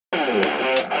Hello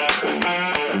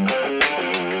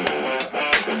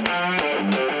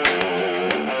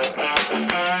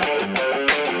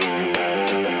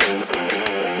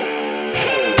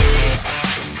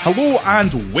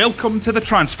and welcome to The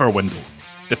Transfer Window,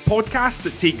 the podcast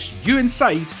that takes you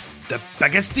inside the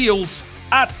biggest deals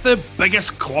at the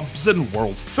biggest clubs in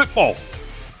world football.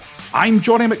 I'm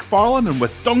Johnny McFarlane, and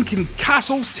with Duncan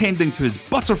Castles tending to his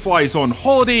butterflies on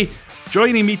holiday,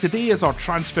 joining me today is our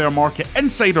transfer market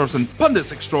insiders and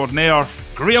pundits extraordinaire,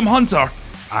 Graham Hunter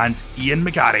and Ian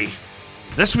McGarry.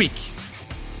 This week,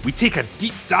 we take a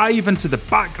deep dive into the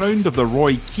background of the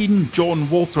Roy Keane, John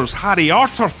Walters, Harry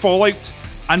Arter fallout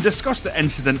and discuss the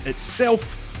incident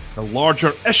itself, the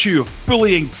larger issue of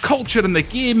bullying culture in the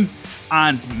game,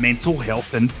 and mental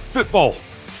health in football.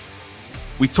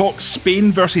 We talk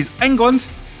Spain versus England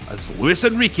as Luis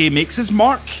Enrique makes his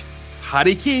mark,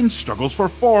 Harry Kane struggles for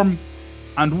form,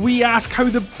 and we ask how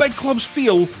the big clubs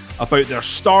feel about their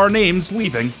star names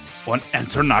leaving on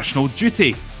international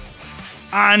duty.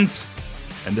 And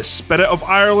in the spirit of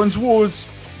Ireland's woes,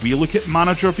 we look at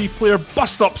manager v player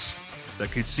bust-ups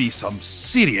that could see some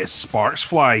serious sparks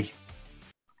fly.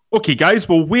 Okay guys,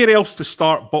 well where else to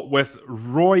start but with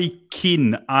Roy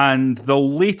Keane and the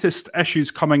latest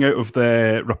issues coming out of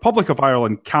the Republic of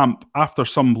Ireland camp after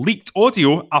some leaked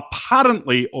audio,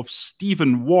 apparently of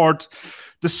Stephen Ward,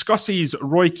 discusses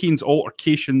Roy Keane's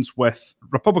altercations with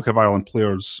Republic of Ireland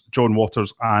players John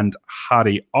Walters and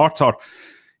Harry Arter.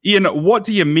 Ian, what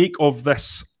do you make of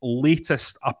this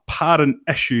latest apparent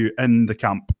issue in the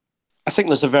camp? I think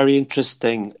there's a very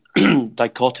interesting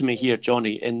dichotomy here,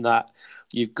 Johnny, in that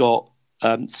you've got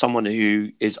someone who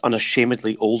is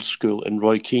unashamedly old school in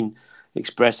Roy Keane,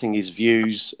 expressing his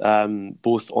views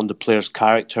both on the players'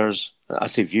 characters, I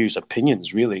say views,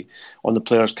 opinions really, on the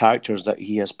players' characters that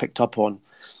he has picked up on,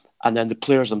 and then the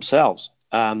players themselves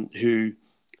who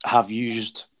have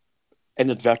used,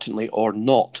 inadvertently or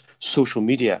not, social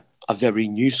media, a very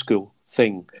new school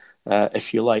thing,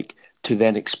 if you like, to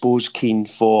then expose Keane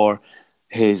for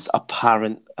his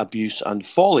apparent abuse and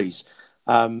follies.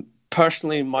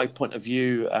 Personally, my point of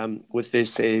view with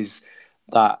this is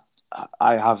that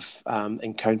I have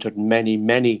encountered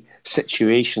many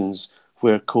situations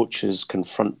where coaches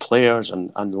confront players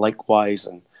and likewise.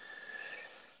 And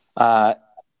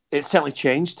it's certainly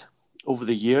changed over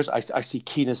the years. I see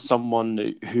Keane as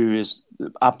someone who is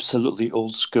absolutely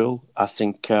old school. I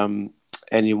think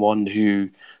anyone who...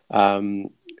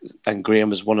 and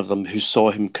Graham is one of them, who saw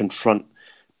him confront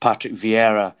Patrick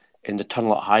Vieira in the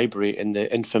tunnel at Highbury in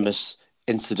the infamous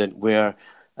incident where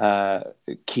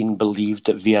Keane believed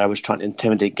that Vieira was trying to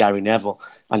intimidate Gary Neville,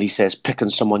 and he says, pick on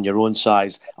someone your own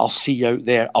size, I'll see you out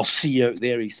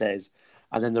there, he says.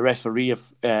 And then the referee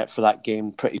for that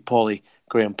game, Pretty Polly,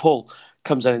 Graham Poll,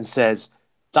 comes in and says,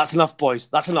 that's enough, boys,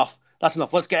 that's enough,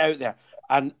 let's get out there.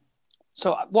 And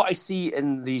so what I see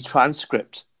in the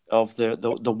transcript of the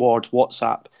Ward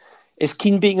WhatsApp is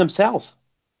Keane being himself.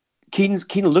 Keane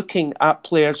looking at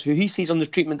players who he sees on the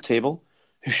treatment table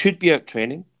who should be out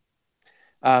training,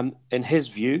 in his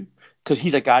view, because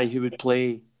he's a guy who would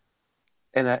play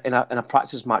in a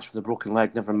practice match with a broken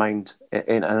leg, never mind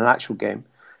in an actual game,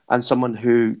 and someone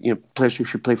who, players who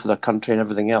should play for their country and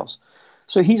everything else.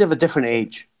 So he's of a different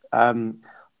age, and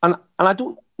I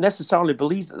don't necessarily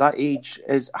believe that age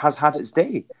has had its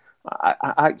day.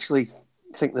 I actually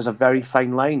think there's a very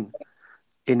fine line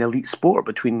in elite sport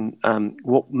between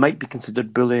what might be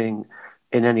considered bullying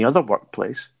in any other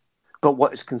workplace, but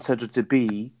what is considered to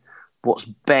be what's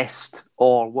best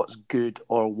or what's good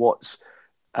or what's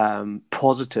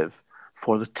positive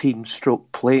for the team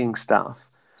stroke playing staff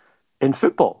in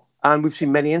football. And we've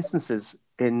seen many instances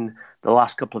in the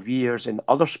last couple of years in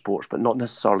other sports, but not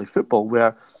necessarily football,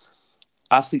 where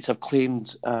athletes have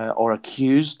claimed or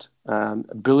accused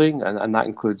bullying, and that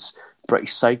includes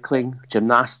British cycling,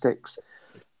 gymnastics,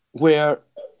 where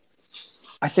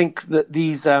I think that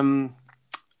these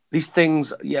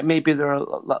things, maybe they're a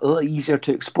little easier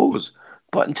to expose.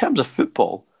 But in terms of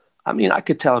football, I mean, I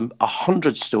could tell him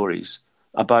 100 stories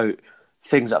about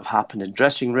things that have happened in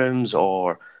dressing rooms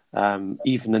or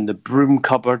even in the broom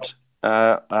cupboard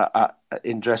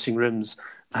in dressing rooms.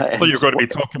 I thought you were going to be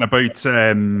talking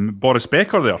about Boris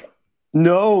Becker there.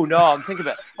 No, I'm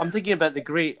thinking about the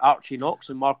great Archie Knox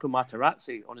and Marco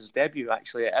Materazzi on his debut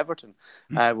actually at Everton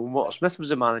when Walter Smith was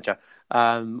the manager.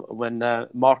 When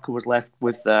Marco was left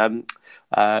with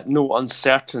no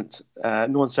uncertain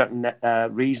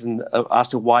reason as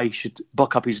to why he should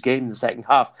buck up his game in the second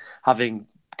half, having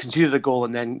conceded a goal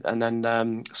and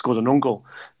then scored an own goal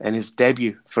in his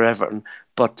debut for Everton.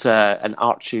 But and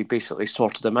Archie basically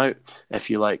sorted him out, if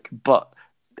you like. But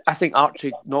I think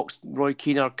Archie Knox, Roy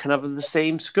Keane are kind of in the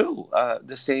same school,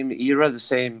 the same era, the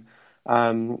same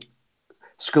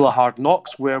school of hard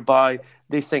knocks, whereby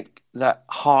they think that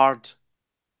hard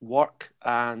work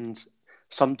and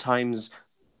sometimes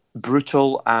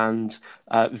brutal and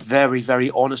very, very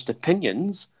honest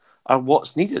opinions are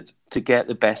what's needed to get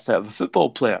the best out of a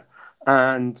football player.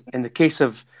 And in the case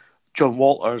of John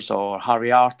Walters or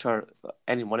Harry Arter,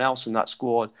 anyone else in that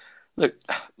squad, look,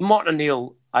 Martin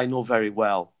O'Neill I know very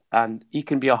well, and he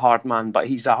can be a hard man, but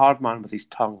he's a hard man with his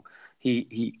tongue.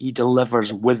 He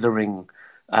delivers withering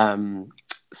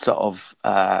sort of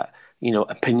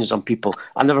opinions on people.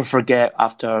 I'll never forget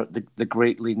after the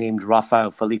greatly named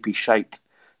Rafael Felipe Scheidt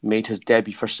made his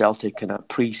debut for Celtic in a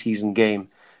pre-season game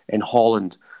in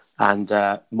Holland, and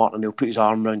Martin O'Neill put his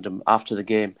arm around him after the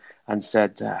game and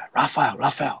said,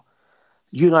 Rafael,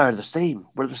 you and I are the same.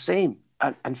 We're the same.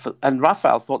 And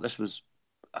Rafael thought this was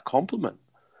a compliment.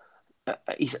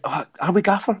 He said, are we,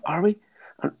 Gaffer? Are we?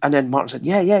 And then Martin said,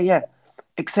 yeah.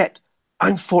 Except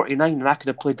I'm 49 and I could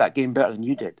have played that game better than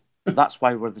you did. That's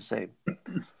why we're the same.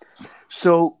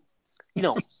 So,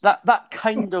 that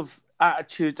kind of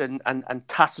attitude and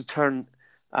taciturn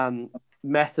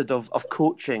method of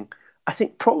coaching, I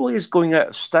think probably is going out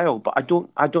of style, but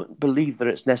I don't believe that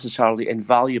it's necessarily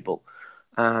invaluable.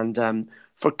 And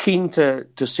for Keane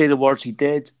to say the words he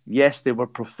did, yes, they were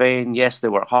profane, yes, they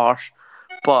were harsh,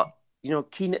 but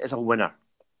Keane is a winner,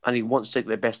 and he wants to get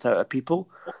the best out of people.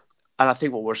 And I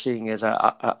think what we're seeing is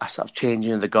a sort of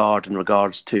changing of the guard in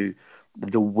regards to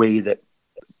the way that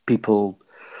people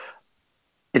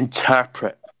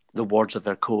interpret the words of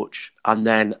their coach, and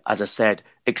then, as I said,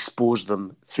 expose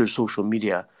them through social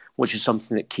media, which is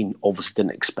something that Keane obviously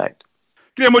didn't expect.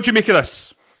 Graham, what do you make of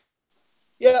this?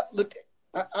 Yeah, look,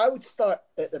 I would start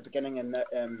at the beginning in that,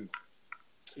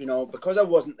 because I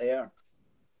wasn't there,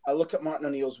 I look at Martin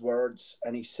O'Neill's words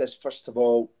and he says, first of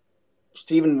all,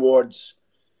 Stephen Ward's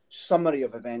summary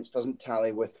of events doesn't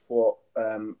tally with what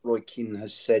Roy Keane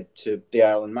has said to the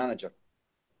Ireland manager.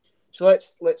 So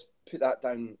let's put that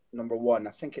down, number one. I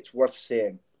think it's worth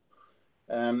saying.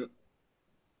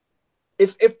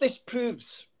 If this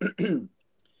proves that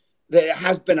it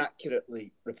has been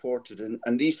accurately reported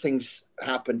and these things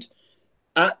happened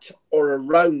at or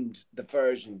around the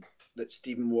version that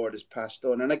Stephen Ward has passed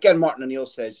on. And again, Martin O'Neill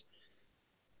says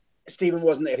Stephen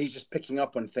wasn't there, he's just picking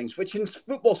up on things, which in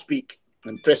football speak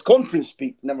and press conference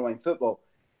speak, never mind football,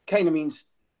 kind of means,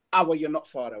 well, you're not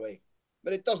far away.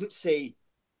 But it doesn't say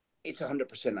it's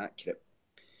 100% accurate.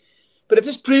 But if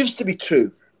this proves to be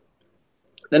true,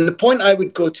 then the point I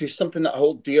would go to is something that I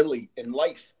hold dearly in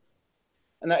life.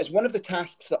 And that is one of the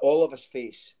tasks that all of us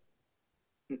face.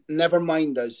 Never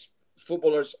mind as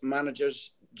footballers,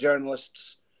 managers,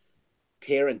 journalists,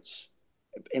 parents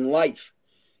in life,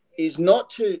 is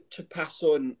not to pass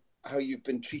on how you've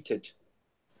been treated.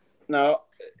 Now,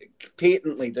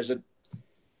 patently, there's a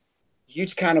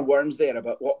huge can of worms there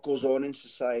about what goes on in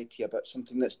society, about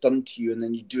something that's done to you and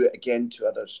then you do it again to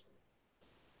others.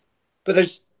 But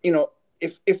there's,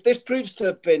 if this proves to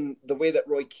have been the way that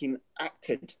Roy Keane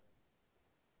acted,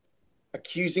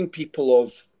 accusing people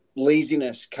of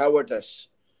laziness, cowardice,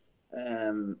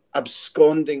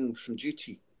 absconding from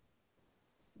duty,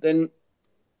 then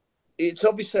it's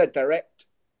obviously a direct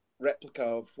replica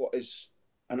of what is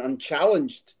an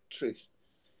unchallenged truth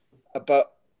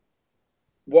about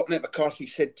what Mick McCarthy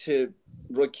said to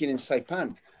Roy Keane in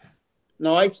Saipan.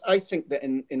 Now, I think that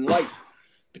in life,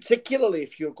 particularly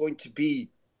if you're going to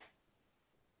be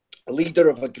a leader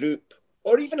of a group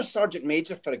or even a sergeant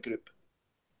major for a group,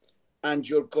 and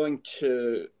you're going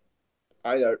to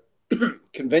either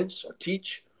convince or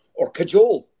teach or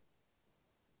cajole.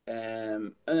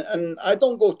 And I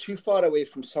don't go too far away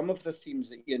from some of the themes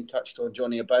that Ian touched on,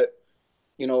 Johnny, about,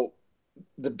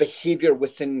 the behaviour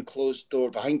behind closed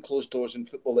doors in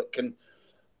football that can,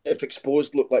 if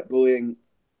exposed, look like bullying,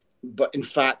 but in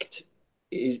fact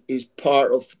is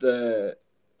part of the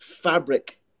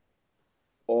fabric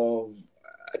of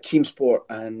a team sport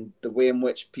and the way in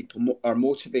which people are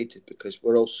motivated, because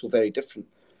we're all so very different.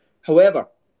 However,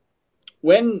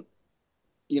 when,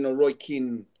 Roy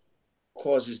Keane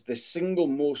causes the single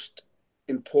most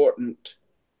important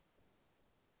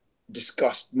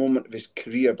discussed moment of his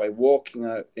career by walking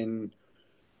out in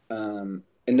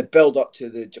the build-up to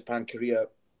the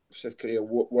South Korea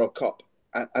World Cup,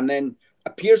 and then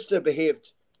appears to have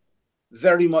behaved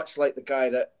very much like the guy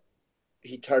that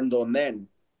he turned on then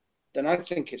I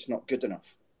think it's not good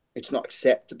enough. It's not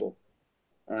acceptable.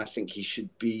 And I think he should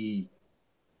be,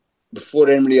 before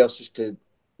anybody else is to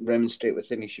remonstrate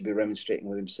with him, he should be remonstrating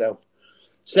with himself.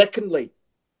 Secondly,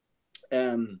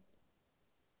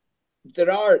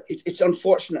 It's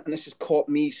unfortunate, and this has caught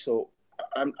me. So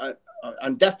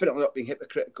I'm definitely not being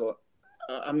hypocritical.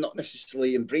 I'm not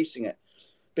necessarily embracing it,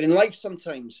 but in life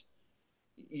sometimes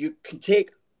you can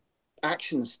take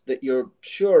actions that you're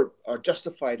sure are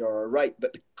justified or are right,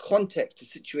 but the context, the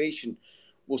situation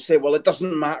will say, well, it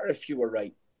doesn't matter if you were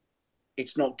right.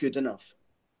 It's not good enough.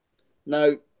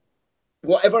 Now,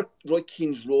 whatever Roy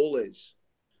Keane's role is,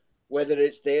 whether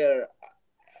it's there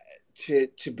to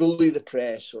bully the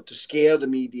press or to scare the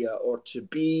media or to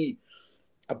be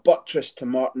a buttress to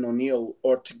Martin O'Neill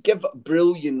or to give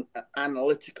brilliant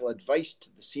analytical advice to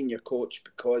the senior coach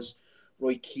because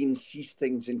Roy Keane sees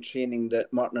things in training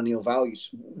that Martin O'Neill values,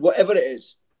 whatever it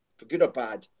is, for good or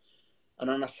bad, and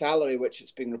on a salary which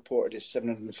it's being reported is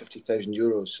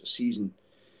 €750,000 a season,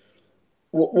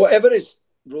 whatever his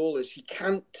role is, he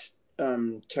can't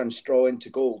turn straw into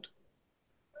gold,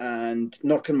 and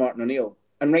nor can Martin O'Neill.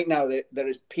 And right now there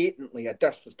is patently a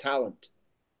dearth of talent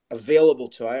available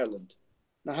to Ireland.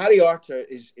 Now, Harry Arter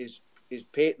is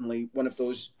patently one of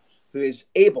those who is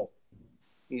able.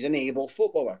 He's an able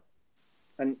footballer.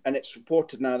 And it's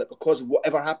reported now that because of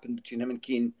whatever happened between him and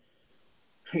Keane,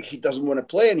 he doesn't want to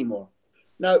play anymore.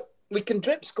 Now, we can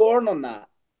drip scorn on that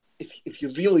if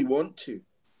you really want to.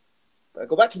 But I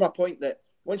go back to my point that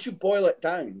once you boil it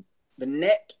down, the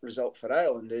net result for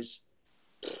Ireland is,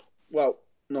 well,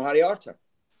 no Harry Arter,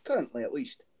 currently at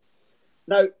least.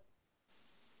 Now,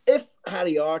 if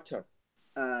Harry Arter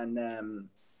and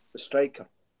the striker,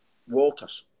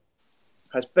 Walters,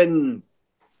 have been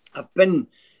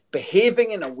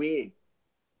behaving in a way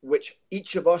which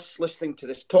each of us listening to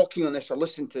this, talking on this or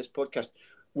listening to this podcast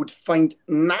would find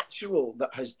natural,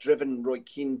 that has driven Roy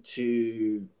Keane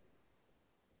to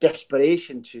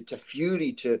desperation, to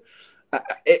fury, to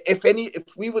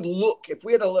if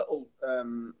we had a little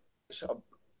sort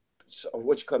of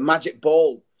what you call a magic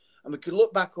ball, and we could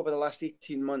look back over the last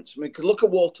 18 months, and we could look at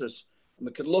Walters, and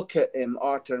we could look at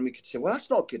Arter, and we could say, well, that's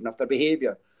not good enough. Their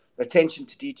behaviour, their attention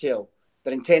to detail,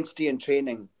 their intensity in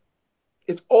training.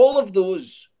 If all of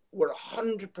those were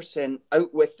 100%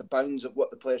 out with the bounds of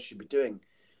what the players should be doing,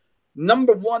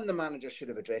 number one, the manager should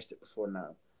have addressed it before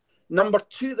now. Number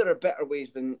two, there are better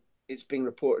ways than it's being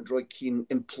reported Roy Keane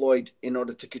employed in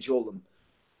order to cajole them.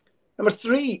 Number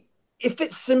three, if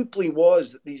it simply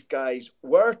was that these guys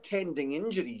were tending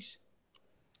injuries,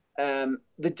 the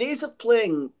days of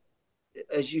playing,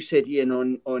 as you said, Ian,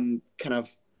 on kind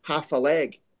of half a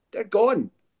leg, they're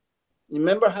gone. You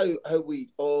remember how we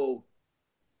all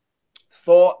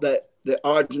thought that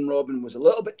Arjen Robben was a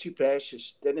little bit too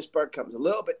precious, Dennis Bergkamp was a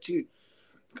little bit too,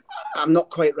 I'm not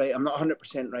quite right, I'm not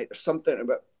 100% right, there's something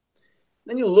about.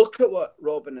 Then you look at what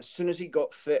Robben, as soon as he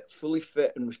got fit, fully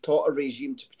fit, and was taught a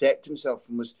regime to protect himself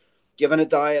and was given a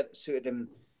diet that suited him,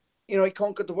 he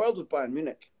conquered the world with Bayern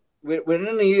Munich. We're in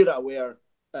an era where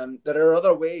there are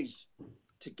other ways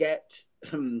to get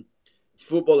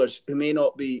footballers who may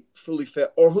not be fully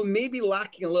fit or who may be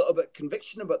lacking a little bit of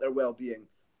conviction about their well-being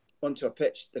onto a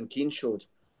pitch than Keane showed.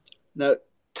 Now,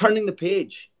 turning the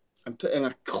page and putting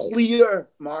a clear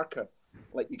marker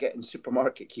like you get in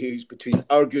supermarket queues between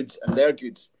our goods and their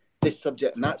goods, this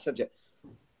subject and that subject.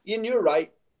 Ian, you're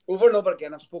right. Over and over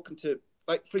again, I've spoken to,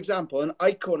 like, for example, an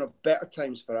icon of better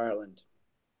times for Ireland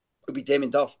would be Damien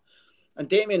Duff. And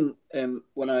Damien,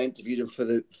 when I interviewed him for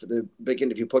the Big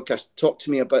Interview podcast, talked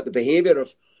to me about the behaviour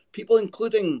of people,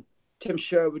 including Tim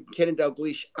Sherwood and Kenny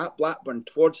Dalglish at Blackburn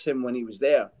towards him when he was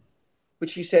there,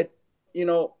 which he said,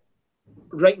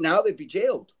 right now they'd be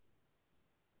jailed.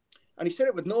 And he said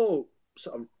it with no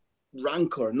sort of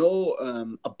rancour,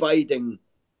 no abiding,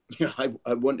 I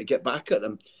want to get back at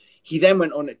them. He then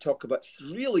went on to talk about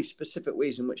really specific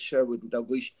ways in which Sherwood and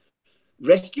Dalglish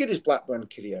rescued his Blackburn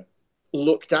career,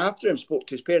 looked after him, spoke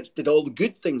to his parents, did all the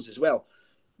good things as well.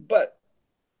 But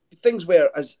things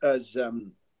where, as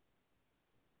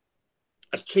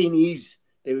trainees,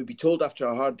 they would be told after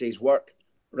a hard day's work,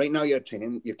 right now you're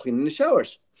training, you're cleaning the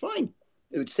showers. Fine.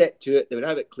 They would set to it, they would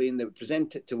have it clean, they would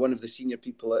present it to one of the senior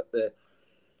people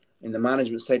in the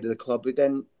management side of the club, who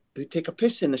then would take a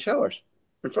piss in the showers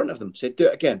in front of them, say, do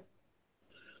it again.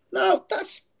 Now,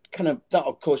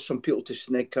 that'll cause some people to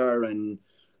snicker and,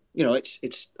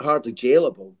 it's hardly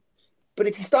jailable. But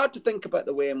if you start to think about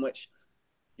the way in which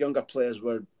younger players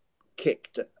were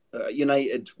kicked at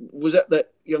United, was it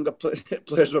that younger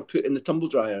players were put in the tumble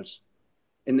dryers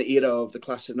in the era of the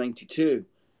class of 92?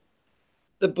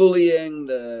 The bullying,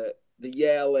 the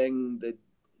yelling,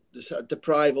 the sort of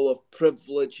deprival of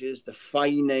privileges, the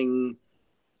fining,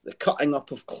 the cutting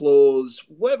up of clothes,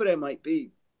 whatever it might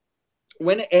be.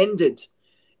 When it ended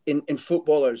in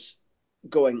footballers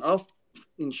going off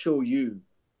and show you,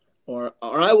 or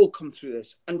I will come through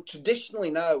this. And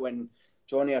traditionally now, when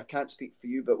Johnny, I can't speak for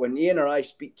you, but when Ian or I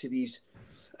speak to these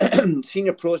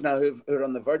senior pros now who are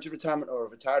on the verge of retirement or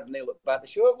have retired, and they look back, they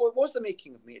say, what was the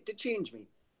making of me? It did change me.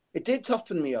 It did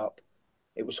toughen me up.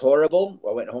 It was horrible.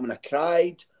 I went home and I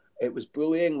cried. It was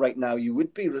bullying. Right now, you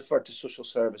would be referred to social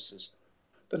services.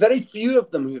 But very few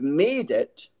of them who've made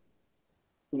it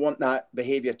want that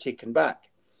behaviour taken back.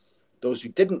 Those who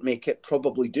didn't make it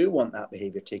probably do want that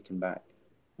behaviour taken back.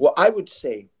 What I would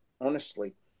say,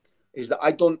 honestly, is that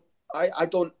I don't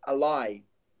ally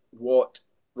what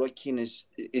Roy Keane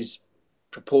is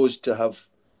proposed to have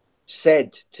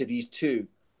said to these two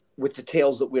with the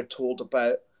tales that we're told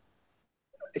about,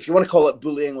 if you want to call it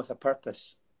bullying with a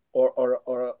purpose, or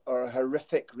a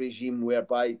horrific regime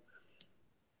whereby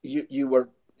you were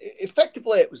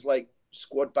effectively, it was like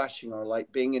squad bashing or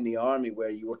like being in the army where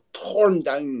you were torn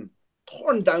down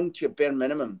to your bare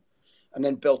minimum and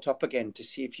then built up again to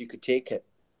see if you could take it.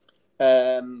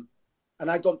 And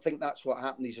I don't think that's what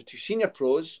happened. These are two senior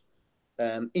pros,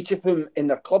 each of whom in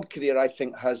their club career, I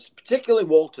think, has, particularly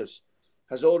Walters,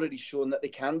 has already shown that they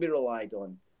can be relied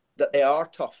on, that they are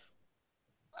tough.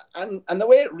 And the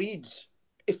way it reads,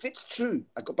 if it's true,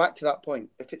 I go back to that point,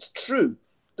 if it's true,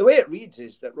 the way it reads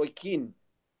is that Roy Keane,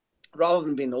 rather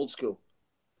than being old school,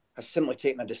 has simply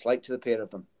taken a dislike to the pair of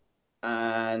them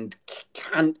and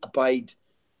can't abide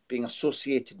being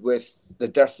associated with the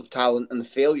dearth of talent and the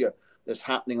failure that's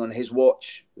happening on his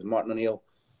watch with Martin O'Neill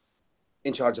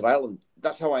in charge of Ireland.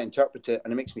 That's how I interpret it,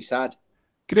 and it makes me sad.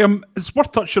 Graham, it's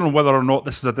worth touching on whether or not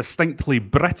this is a distinctly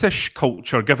British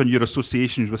culture, given your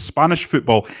associations with Spanish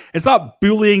football. Is that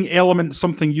bullying element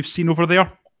something you've seen over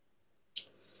there?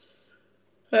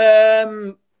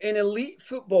 In elite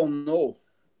football, no.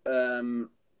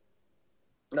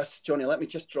 That's Johnny. Let me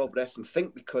just draw breath and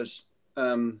think, because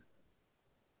I've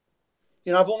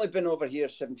only been over here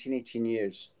 17, 18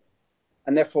 years.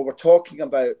 And therefore, we're talking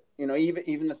about,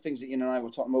 even the things that you and I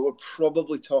were talking about, we're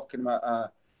probably talking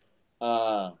about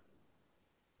a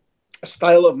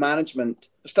style of management,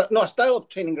 a style of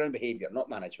training ground behaviour, not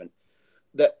management,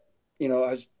 that,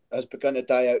 has begun to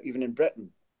die out even in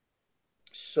Britain.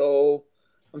 So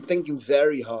I'm thinking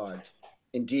very hard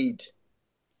indeed.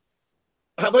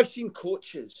 Have I seen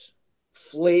coaches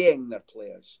flaying their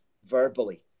players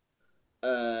verbally?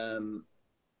 Have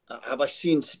I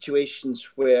seen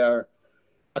situations where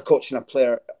a coach and a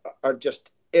player are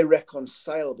just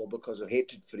irreconcilable because of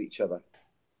hatred for each other?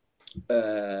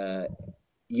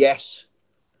 Yes.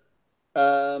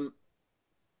 But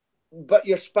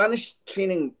your Spanish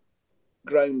training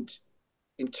ground,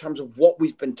 in terms of what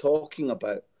we've been talking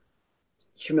about,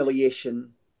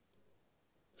 humiliation,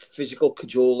 physical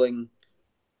cajoling,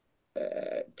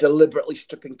 deliberately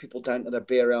stripping people down to their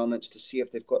bare elements to see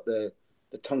if they've got the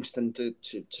tungsten to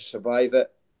survive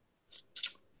it.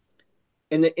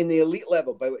 In the elite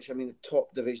level, by which I mean the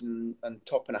top division and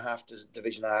top and a half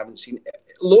division, I haven't seen.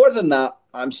 Lower than that,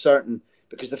 I'm certain,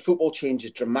 because the football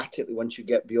changes dramatically once you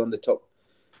get beyond the top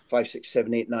 5, 6,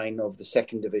 7, 8, 9 of the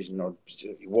second division, or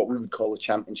what we would call the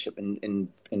championship in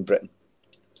Britain.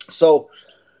 So,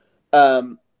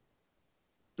 no,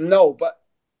 but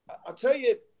I'll tell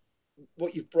you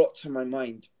what you've brought to my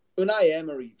mind. Unai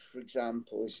Emery, for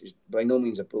example, is by no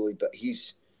means a bully, but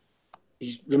he's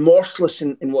remorseless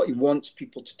in what he wants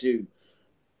people to do.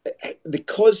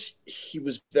 Because he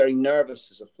was very nervous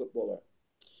as a footballer,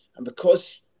 and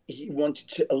because he wanted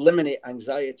to eliminate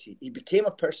anxiety, he became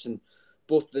a person,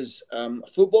 both as a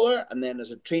footballer and then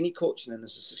as a trainee coach and then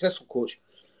as a successful coach,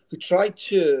 who tried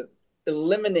to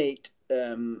eliminate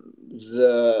the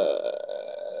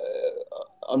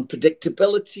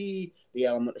unpredictability, the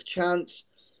element of chance,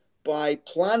 by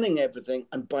planning everything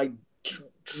and by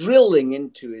drilling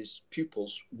into his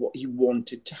pupils what he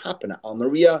wanted to happen at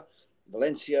Almeria,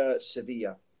 Valencia,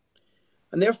 Sevilla.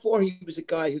 And therefore, he was a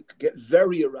guy who could get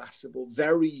very irascible,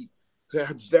 who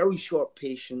had very short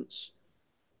patience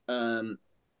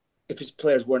if his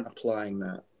players weren't applying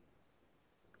that.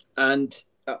 And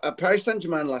at Paris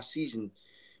Saint-Germain last season,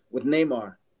 with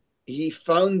Neymar, he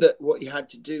found that what he had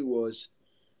to do was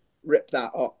rip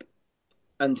that up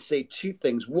and say two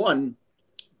things. One,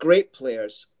 great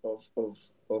players of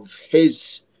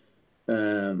his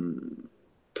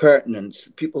pertinence,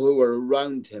 people who were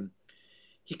around him,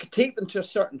 he could take them to a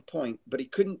certain point, but he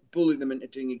couldn't bully them into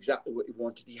doing exactly what he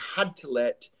wanted. He had to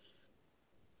let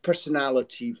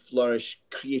personality flourish,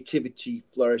 creativity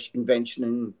flourish, invention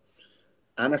and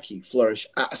anarchy flourish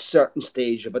at a certain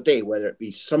stage of a day, whether it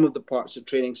be some of the parts of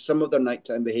training, some of their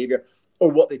nighttime behaviour,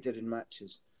 or what they did in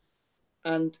matches.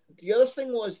 And the other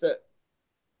thing was that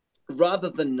rather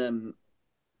than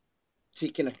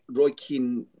taking a Roy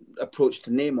Keane approach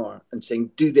to Neymar and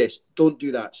saying, do this, don't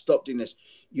do that, stop doing this.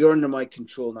 You're under my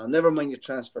control now. Never mind your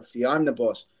transfer fee. I'm the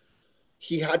boss.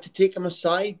 He had to take him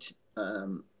aside,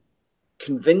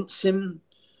 convince him,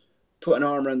 put an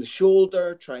arm around the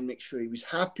shoulder, try and make sure he was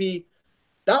happy.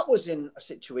 That was in a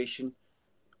situation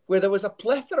where there was a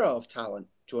plethora of talent,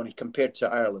 Johnny, compared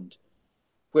to Ireland,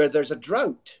 where there's a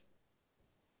drought.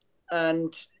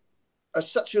 And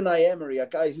as such Unai Emery, a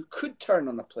guy who could turn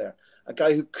on a player, a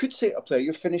guy who could say to a player,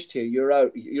 you're finished here, you're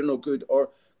out, you're no good, or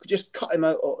could just cut him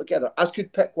out altogether, as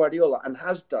could Pep Guardiola, and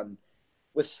has done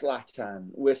with Zlatan,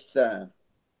 with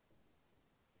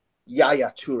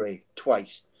Yaya Toure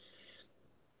twice.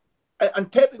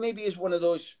 And Pep maybe is one of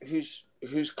those who's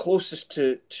closest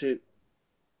to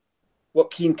what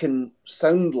Keane can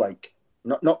sound like,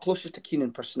 not closest to Keane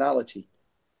in personality.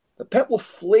 But Pep will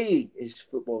flay his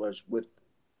footballers with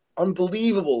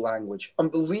unbelievable language,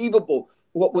 unbelievable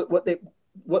what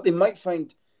they might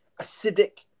find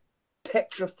acidic,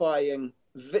 petrifying,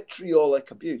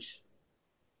 vitriolic abuse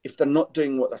if they're not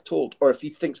doing what they're told, or if he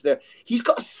thinks he's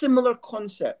got a similar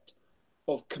concept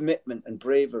of commitment and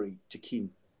bravery to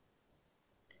Keane.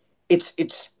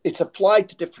 It's applied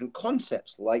to different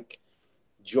concepts like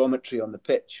geometry on the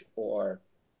pitch, or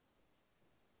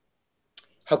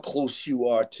how close you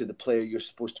are to the player you're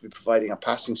supposed to be providing a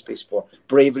passing space for,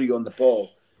 bravery on the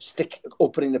ball,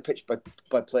 opening the pitch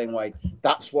by playing wide.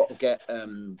 That's what will get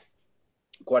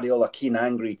Guardiola, Keane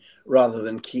angry, rather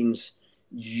than Keane's,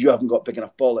 you haven't got big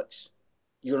enough bollocks,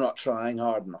 you're not trying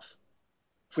hard enough,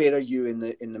 where are you in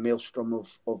the maelstrom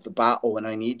of the battle when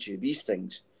I need you, these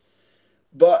things.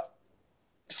 But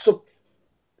so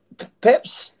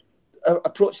Pep's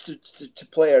approach to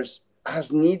players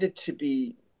has needed to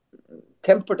be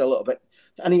tempered a little bit,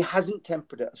 and he hasn't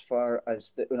tempered it as far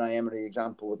as the Unai Emery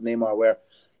example with Neymar, where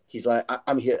he's like,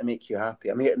 I'm here to make you happy,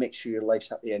 I'm here to make sure your life's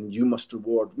happy, and you must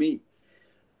reward me.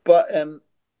 But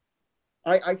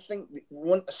I think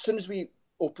as soon as we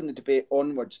open the debate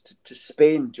onwards to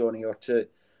Spain, Johnny, or to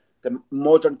the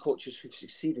modern coaches who've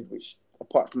succeeded, which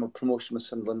apart from a promotion with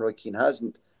Sunderland, Roy Keane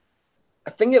hasn't,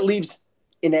 I think it leaves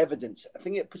in evidence, I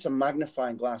think it puts a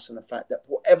magnifying glass on the fact that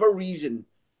for whatever reason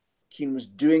Keane was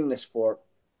doing this for,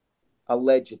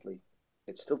 allegedly,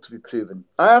 it's still to be proven.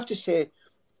 I have to say,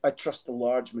 I trust the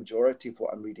large majority of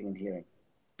what I'm reading and hearing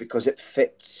because it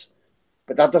fits.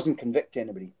 But that doesn't convict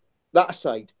anybody. That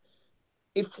aside,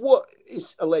 if what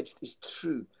is alleged is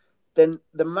true, then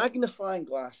the magnifying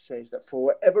glass says that for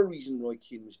whatever reason Roy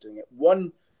Keane was doing it,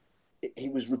 one, he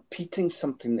was repeating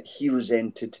something that he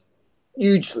resented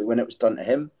hugely when it was done to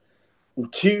him,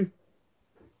 and two,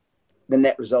 the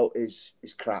net result is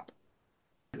crap.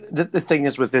 The thing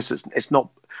is with this, it's not,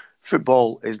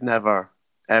 football is never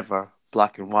ever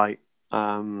black and white.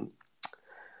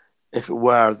 If it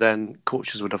were, then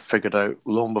coaches would have figured out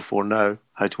long before now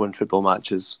how to win football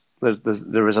matches.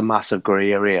 There is a massive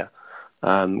grey area,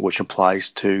 which applies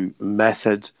to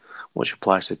method, which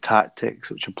applies to tactics,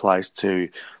 which applies to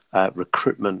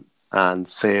recruitment and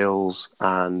sales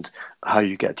and how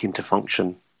you get a team to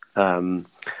function. And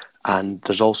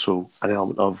there's also an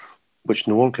element of which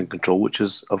no one can control, which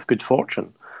is of good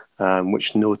fortune,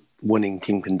 which no winning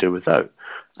team can do without.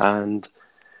 And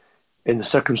in the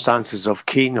circumstances of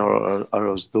Keane or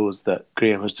as those that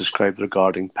Graham has described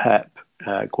regarding Pep,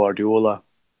 Guardiola,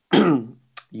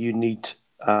 you need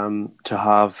to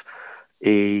have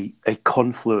a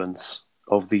confluence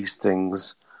of these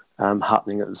things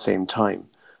happening at the same time.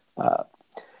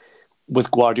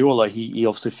 With Guardiola, he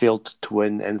obviously failed to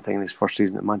win anything in his first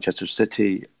season at Manchester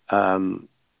City.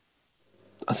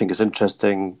 I think it's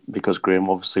interesting because Graham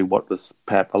obviously worked with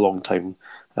Pep a long time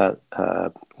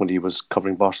when he was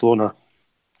covering Barcelona,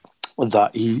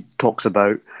 that he talks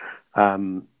about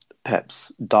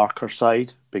Pep's darker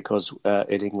side, because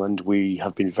in England we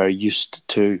have been very used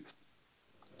to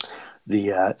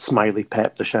the smiley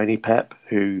Pep, the shiny Pep,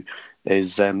 who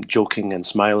is joking and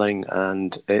smiling,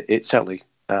 and it certainly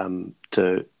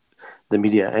to the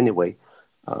media anyway,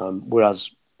 whereas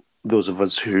those of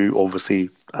us who obviously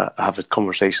have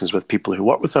conversations with people who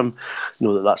work with him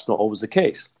know that that's not always the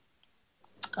case.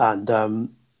 And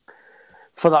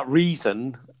for that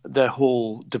reason, the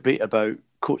whole debate about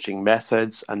coaching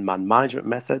methods and man management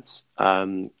methods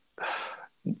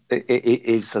it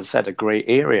is, as I said, a grey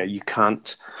area. You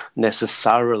can't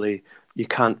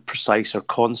precise or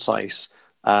concise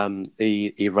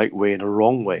a right way and a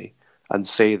wrong way and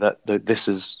say that this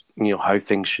is how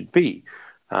things should be.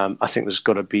 I think there's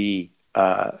got to be,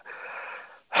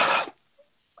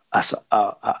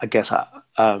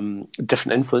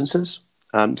 different influences.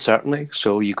 certainly.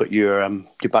 So you've got your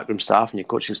backroom staff and your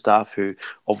coaching staff who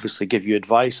obviously give you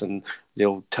advice, and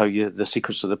they'll tell you the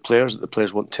secrets of the players that the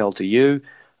players won't tell to you,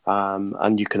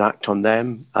 and you can act on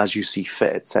them as you see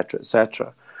fit, etc.,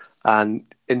 etc. And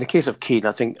in the case of Keane,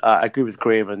 I think I agree with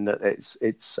Graham that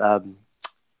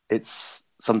it's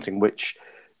something which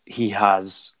he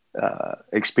has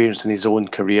experienced in his own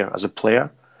career as a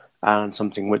player, and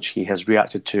something which he has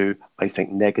reacted to, I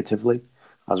think, negatively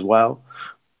as well.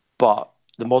 But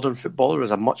the modern footballer is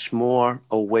a much more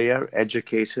aware,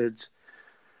 educated,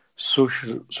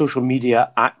 social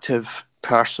media active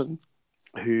person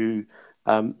who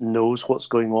knows what's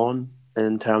going on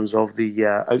in terms of the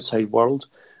outside world.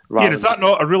 Yeah, is that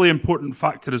not a really important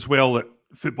factor as well, that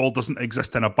football doesn't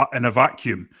exist in a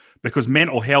vacuum, because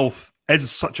mental health is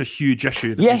such a huge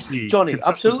issue that yes, we see Johnny,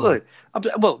 absolutely.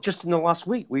 Well, just in the last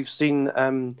week, we've seen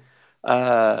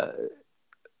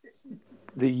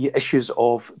the issues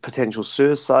of potential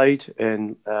suicide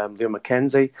in Leo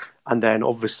Mackenzie, and then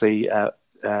obviously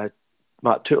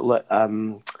Matt Tootle at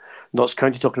Notts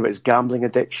County talking about his gambling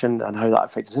addiction and how that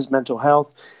affected his mental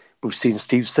health. We've seen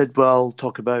Steve Sidwell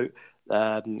talk about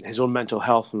his own mental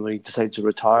health when he decided to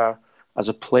retire as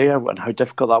a player and how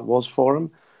difficult that was for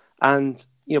him. And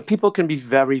people can be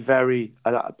very, very,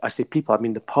 I say people, I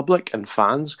mean the public and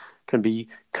fans can be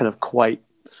kind of quite,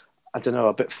 I don't know,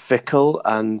 a bit fickle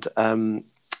and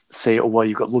say, oh, well,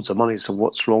 you've got loads of money, so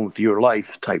what's wrong with your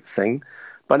life type thing.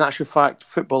 But in actual fact,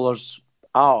 footballers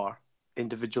are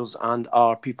individuals and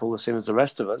are people the same as the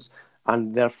rest of us,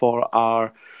 and therefore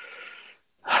are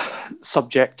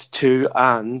subject to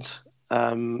and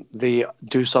they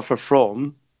do suffer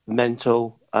from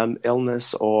mental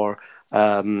illness or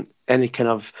any kind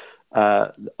of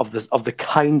the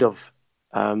kind of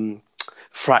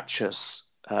fractious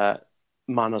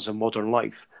manners of modern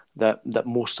life that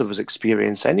most of us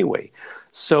experience anyway.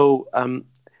 So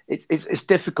it's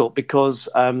difficult because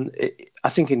I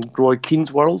think in Roy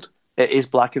Keane's world, it is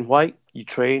black and white. You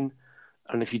train,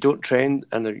 and if you don't train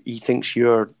and he thinks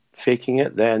you're faking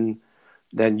it, then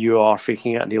you are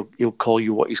faking it, and he'll call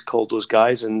you what he's called those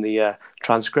guys in the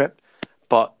transcript.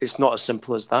 But it's not as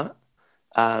simple as that.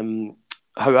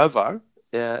 However,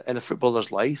 in a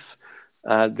footballer's life,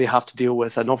 they have to deal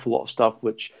with an awful lot of stuff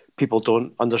which people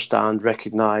don't understand,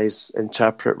 recognise,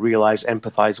 interpret, realise,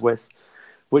 empathise with,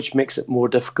 which makes it more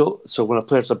difficult. So when a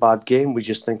player's a bad game, we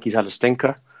just think he's had a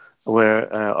stinker,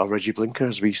 or Reggie Blinker,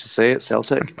 as we used to say at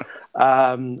Celtic,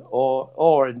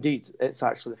 or indeed it's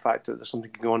actually the fact that there's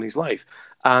something going on in his life.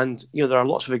 And there are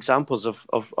lots of examples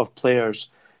of players,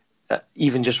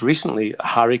 even just recently,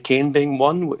 Harry Kane being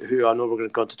one, who I know we're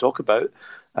going to talk about,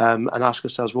 and ask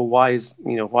ourselves, well, why is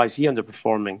he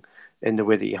underperforming in the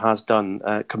way that he has done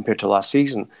compared to last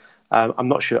season? I'm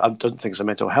not sure. I don't think it's a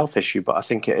mental health issue, but I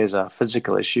think it is a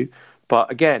physical issue. But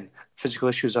again, physical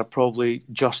issues are probably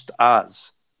just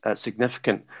as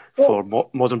significant for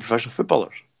modern professional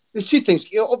footballers. The two things,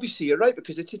 obviously, you're right,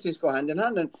 because the two things go hand in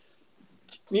hand, and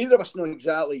neither of us know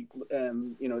exactly.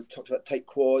 Talked about tight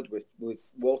quad with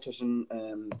Walters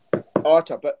and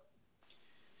Arter, but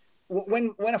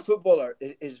when a footballer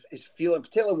is feeling,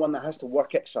 particularly one that has to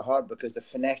work extra hard because the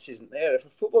finesse isn't there, if a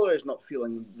footballer is not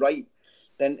feeling right,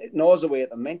 then it gnaws away at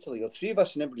them mentally. The three of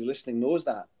us and everybody listening knows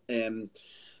that, and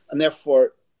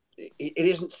therefore it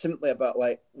isn't simply about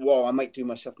like, well, I might do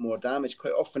myself more damage.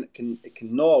 Quite often it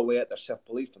can gnaw away at their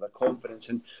self-belief or their confidence.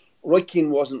 And Roy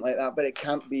Keane wasn't like that, but it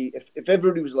can't be. If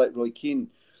everybody was like Roy Keane,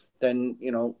 then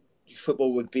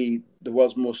football would be the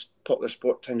world's most popular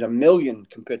sport times 1,000,000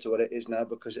 compared to what it is now,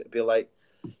 because it'd be like,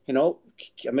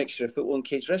 a mixture of football and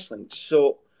cage wrestling.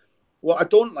 So what I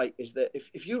don't like is that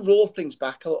if you roll things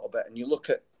back a little bit and you look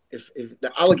at if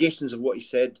the allegations of what he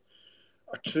said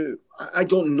are true, I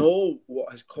don't know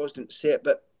what has caused him to say it,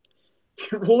 but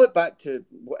if you roll it back to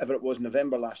whatever it was,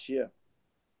 November last year,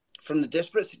 from the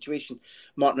desperate situation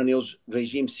Martin O'Neill's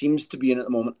regime seems to be in at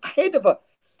the moment, ahead of a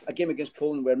game against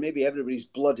Poland where maybe everybody's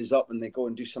blood is up and they go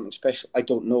and do something special. I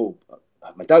don't know. I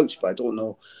have my doubts, but I don't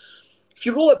know. If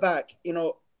you roll it back,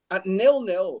 at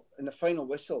 0-0 in the final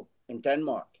whistle in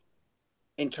Denmark,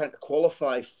 in trying to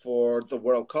qualify for the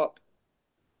World Cup,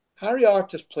 Harry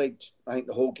Arter's played, I think,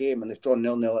 the whole game, and they've drawn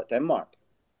 0-0 at Denmark.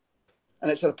 And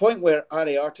it's at a point where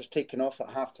Harry Arter's taken off at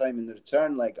half-time in the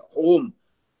return leg at home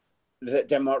that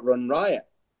Denmark run riot.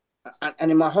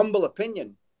 And in my humble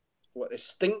opinion, what this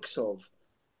stinks of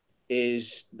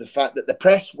is the fact that the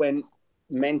press went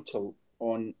mental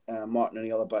on Martin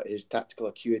O'Neill about his tactical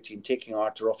acuity and taking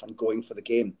Arter off and going for the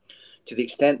game, to the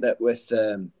extent that with,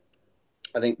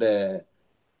 I think, the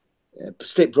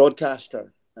state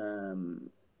broadcaster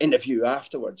interview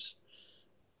afterwards,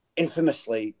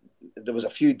 infamously, there was a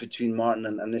feud between Martin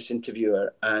and this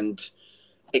interviewer, and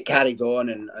it carried on,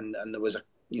 and there was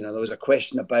a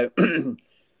question about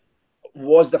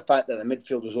was the fact that the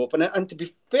midfield was open. And to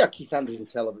be fair, Keith Andrews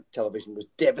on television was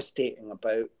devastating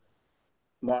about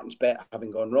Martin's bet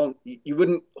having gone wrong. You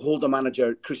wouldn't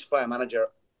crucify a manager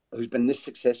who's been this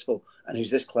successful and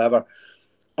who's this clever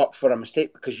up for a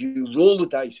mistake, because you roll the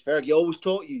dice. Fergie always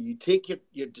taught you take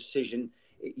your decision,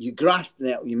 you grasp the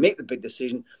net, you make the big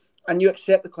decision, and you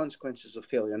accept the consequences of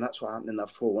failure. And that's what happened in that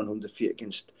 4-1 home defeat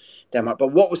against Denmark.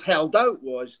 But what was held out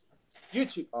was, you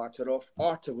took Arthur off,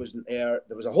 Arthur wasn't there,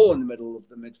 there was a hole in the middle of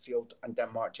the midfield, and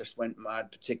Denmark just went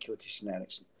mad, particularly Christian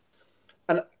Eriksen.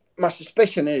 And my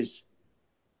suspicion is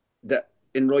that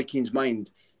in Roy Keane's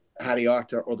mind, Harry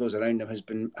Arthur or those around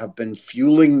him have been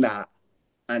fueling that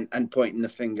and pointing the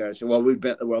finger and saying, well, we've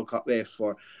been at the World Cup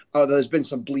therefore. Oh, there's been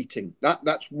some bleating.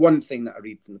 That's one thing that I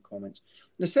read from the comments.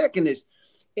 The second is,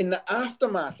 in the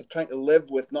aftermath of trying to live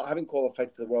with not having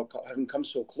qualified for the World Cup, having come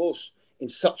so close in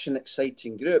such an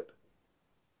exciting group,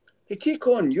 they take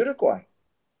on Uruguay,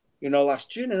 last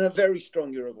June, in a very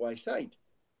strong Uruguay side.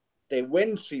 They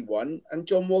win 3-1, and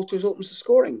John Walters opens the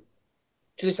scoring.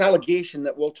 To this allegation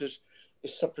that Walters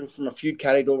is suffering from a feud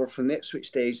carried over from the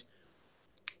Ipswich days,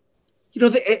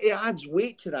 it adds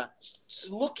weight to that.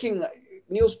 So looking at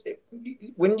Niels,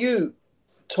 when you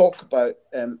talk about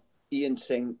Ian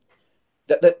saying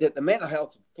that the mental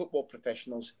health of football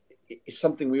professionals is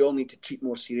something we all need to treat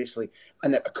more seriously,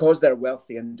 and that because they're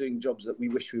wealthy and doing jobs that we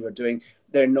wish we were doing,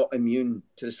 they're not immune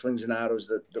to the slings and arrows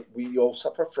that we all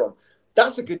suffer from.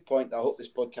 That's a good point that I hope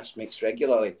this podcast makes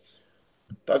regularly.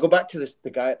 But I go back to the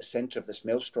guy at the centre of this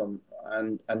maelstrom,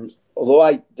 and although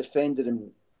I defended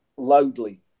him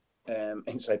loudly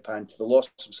inside Pan to the loss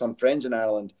of some friends in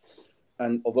Ireland,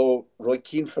 and although Roy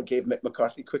Keane forgave Mick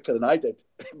McCarthy quicker than I did,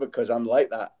 because I'm like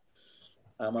that,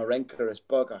 I'm a rancorous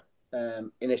bugger,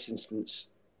 in this instance,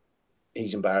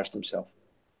 he's embarrassed himself.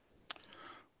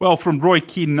 Well, from Roy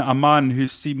Keane, a man who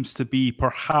seems to be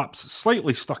perhaps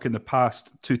slightly stuck in the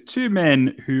past, to two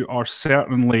men who are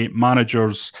certainly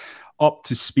managers up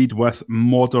to speed with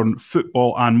modern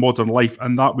football and modern life,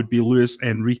 and that would be Luis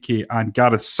Enrique and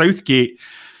Gareth Southgate.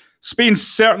 Spain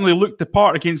certainly looked the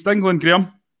part against England,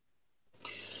 Graham.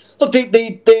 Look,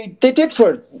 they did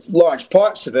for large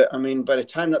parts of it. I mean, by the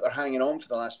time that they're hanging on for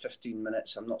the last 15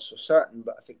 minutes, I'm not so certain,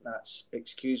 but I think that's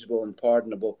excusable and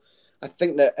pardonable. I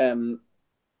think that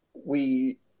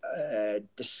we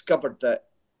discovered that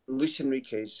Luis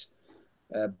Enrique's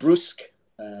brusque,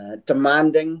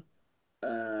 demanding,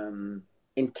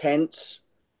 intense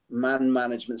man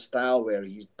management style, where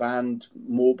he's banned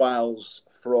mobiles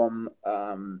from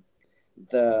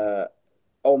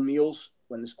all meals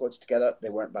when the squad's together. They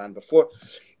weren't banned before.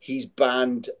 He's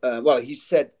banned, he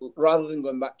said, rather than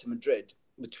going back to Madrid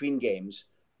between games,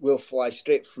 we'll fly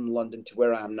straight from London to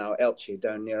where I am now, Elche,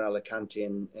 down near Alicante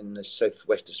in the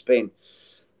southwest of Spain,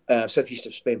 southeast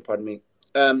of Spain, pardon me.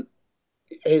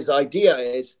 His idea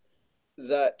is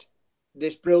that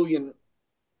this brilliant,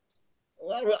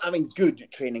 good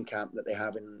training camp that they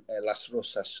have in Las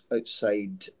Rosas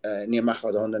outside, near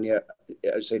Majadahonda,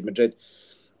 outside Madrid,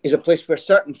 is a place where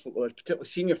certain footballers, particularly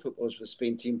senior footballers with the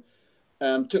Spain team,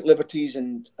 took liberties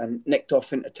and nicked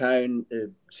off into town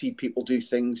to see people do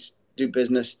things, do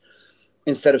business,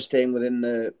 instead of staying within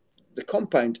the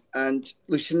compound. And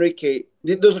Luis Enrique,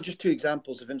 those are just two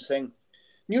examples of him saying,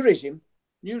 new regime,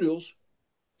 new rules,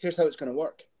 here's how it's going to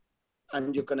work.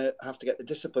 And you're going to have to get the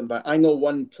discipline back. I know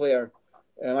one player,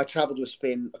 I travelled with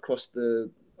Spain across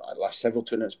the last several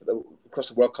tournaments, but across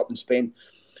the World Cup in Spain,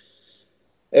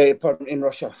 in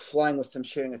Russia, flying with them,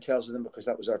 sharing hotels with them, because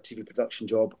that was our TV production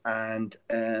job. And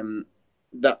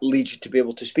that leads you to be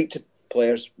able to speak to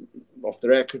players off the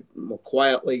record more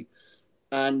quietly.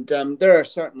 And there are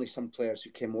certainly some players who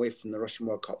came away from the Russian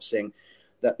World Cup saying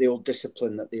that the old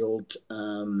discipline, that the old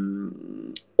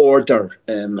order,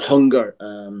 hunger,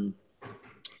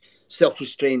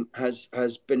 self-restraint has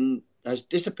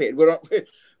dissipated.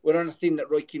 We're on a theme that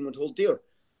Roy Keane would hold dear.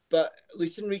 But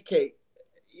Luis Enrique,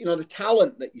 the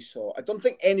talent that you saw, I don't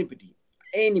think anybody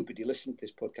listening to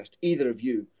this podcast, either of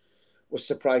you, was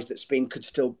surprised that Spain could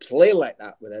still play like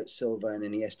that without Silva and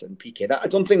Iniesta and Piqué. I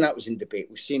don't think that was in debate.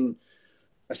 We've seen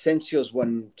Asensio's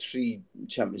won 3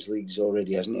 Champions Leagues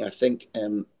already, hasn't he? I think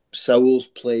Saul's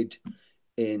played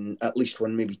in at least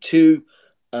one, maybe 2.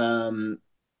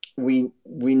 We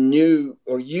knew,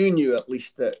 or you knew at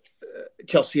least, that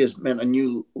Chelsea has meant a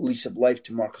new lease of life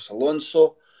to Marcos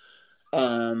Alonso.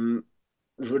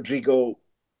 Rodrigo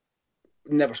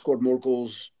never scored more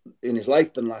goals in his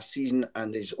life than last season,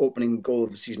 and his opening goal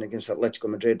of the season against Atletico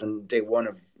Madrid on day 1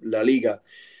 of La Liga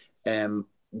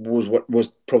was what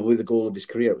was probably the goal of his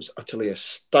career. It was utterly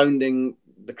astounding.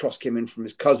 The cross came in from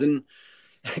his cousin,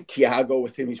 Thiago,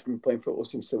 with whom he's been playing football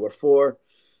since they were 4.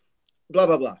 Blah,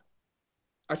 blah, blah.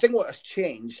 I think what has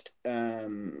changed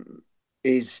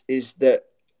is that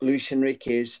Luis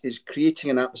Enrique is creating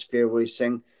an atmosphere where he's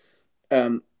saying,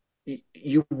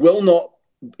 you will not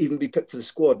even be picked for the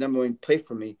squad, never mind play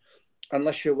for me,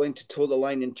 unless you're willing to toe the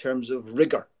line in terms of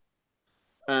rigour.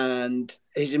 And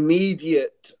his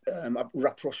immediate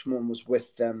rapprochement was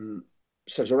with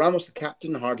Sergio Ramos, the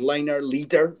captain, hardliner,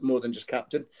 leader, more than just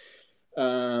captain,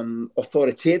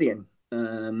 authoritarian,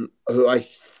 who I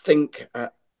think,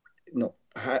 who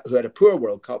had a poor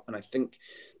World Cup. And I think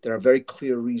there are very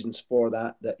clear reasons for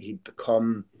that he'd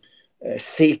become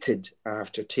sated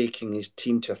after taking his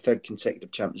team to a 3rd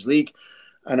consecutive Champions League.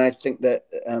 And I think that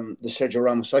the Sergio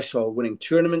Ramos I saw winning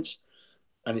tournaments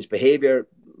and his behaviour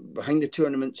behind the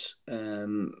tournaments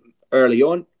early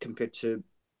on compared to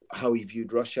how he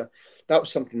viewed Russia, that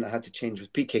was something that had to change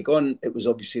with Piqué gone. It was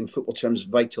obviously in football terms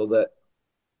vital that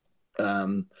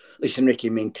Luis Enrique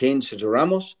maintained Sergio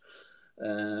Ramos,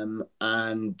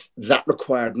 and that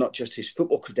required not just his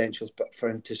football credentials but for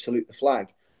him to salute the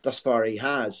flag. Thus far he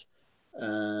has.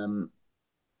 The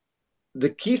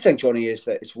key thing, Johnny, is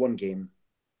that it's one game.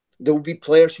 There will be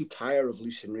players who tire of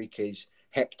Luis Enrique's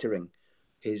hectoring,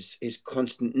 his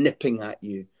constant nipping at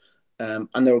you. And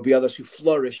there will be others who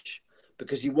flourish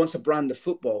because he wants a brand of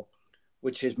football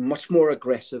which is much more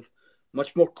aggressive,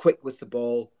 much more quick with the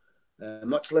ball,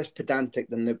 much less pedantic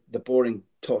than the boring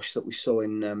tosh that we saw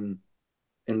in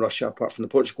Russia, apart from the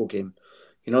Portugal game.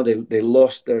 You know, they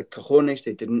lost their cojones.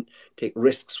 They didn't take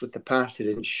risks with the pass. They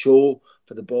didn't show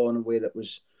for the ball in a way that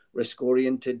was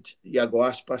risk-oriented. Iago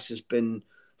Aspas has been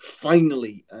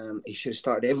finally, he should have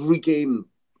started every game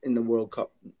in the World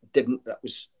Cup. Didn't. That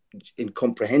was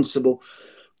incomprehensible.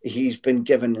 He's been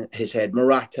given his head.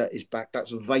 Morata is back.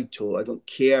 That's vital. I don't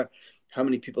care how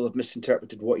many people have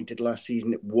misinterpreted what he did last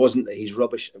season. It wasn't that he's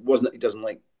rubbish. It wasn't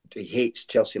that he hates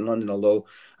Chelsea and London, although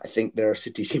I think there are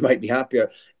cities he might be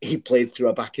happier. He played through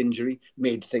a back injury,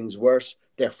 made things worse.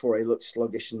 Therefore, he looked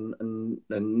sluggish and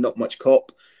not much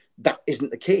cop. That isn't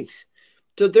the case.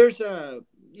 So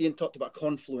Ian talked about a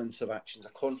confluence of actions, a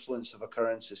confluence of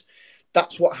occurrences.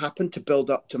 That's what happened to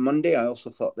build up to Monday. I also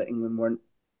thought that England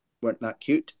weren't that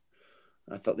cute.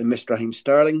 I thought they missed Raheem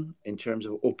Sterling in terms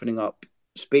of opening up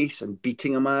space and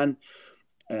beating a man.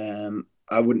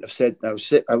 I wouldn't have said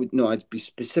I'd be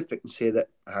specific and say that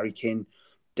Harry Kane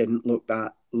didn't look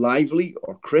that lively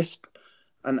or crisp,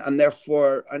 and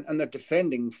therefore they're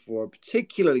defending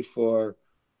particularly for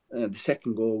the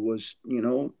second goal was,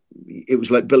 it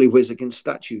was like Billy Whiz against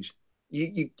statues.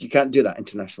 You can't do that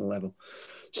international level.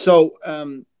 So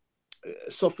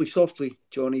softly,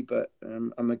 Johnny, but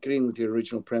I'm agreeing with your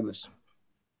original premise.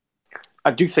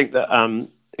 I do think that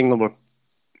England were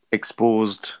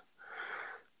exposed.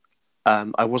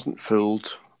 I wasn't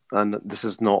fooled, and this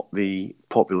is not the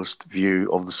populist view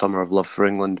of the summer of love for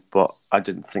England, but I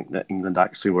didn't think that England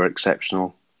actually were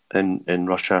exceptional in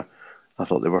Russia. I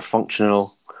thought they were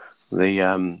functional. They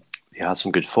had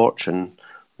some good fortune.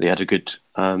 They had a good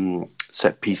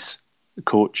set-piece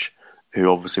coach who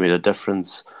obviously made a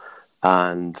difference.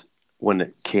 And when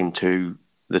it came to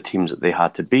the teams that they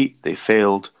had to beat, they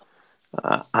failed.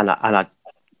 And I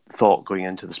thought going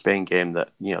into the Spain game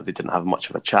that they didn't have much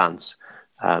of a chance,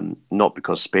 not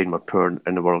because Spain were poor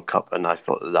in the World Cup, and I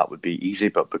thought that would be easy,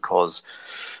 but because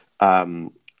I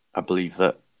believe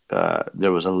that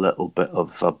there was a little bit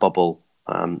of a bubble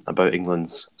about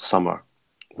England's summer,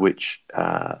 which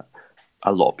a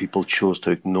lot of people chose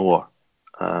to ignore,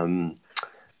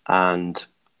 and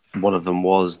one of them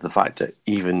was the fact that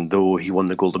even though he won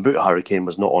the Golden Boot, Harry Kane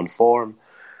was not on form,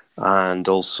 and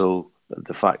also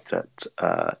the fact that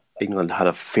England had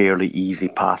a fairly easy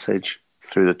passage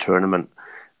through the tournament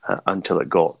until it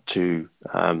got to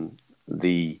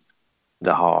the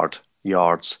hard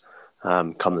yards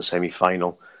come the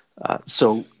semi-final.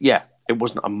 It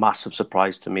wasn't a massive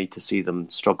surprise to me to see them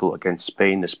struggle against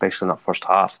Spain, especially in that first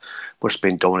half where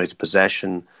Spain dominated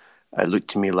possession. It looked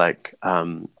to me like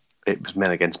it was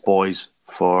men against boys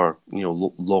for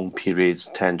long periods,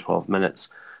 10, 12 minutes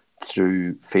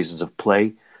through phases of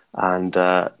play. And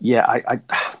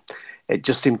it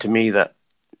just seemed to me that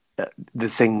the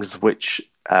things which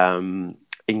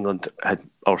England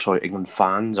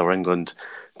fans or England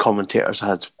commentators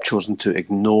had chosen to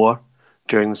ignore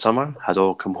during the summer had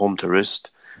all come home to roost,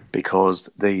 because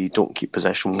they don't keep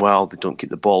possession well, they don't keep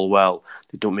the ball well,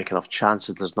 they don't make enough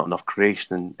chances, there's not enough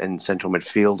creation in central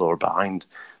midfield or behind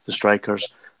the strikers,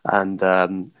 and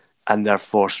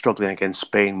therefore struggling against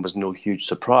Spain was no huge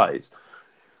surprise.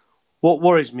 What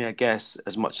worries me, I guess,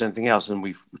 as much as anything else, and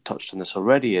we've touched on this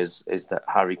already, is that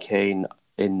Harry Kane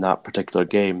in that particular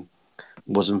game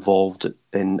was involved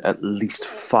in at least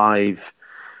 5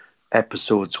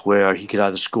 episodes where he could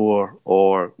either score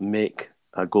or make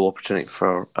a goal opportunity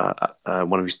for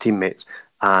one of his teammates,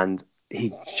 and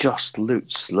he just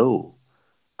looked slow.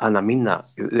 And I mean that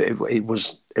it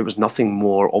was nothing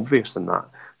more obvious than that.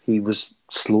 He was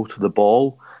slow to the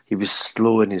ball. He was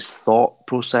slow in his thought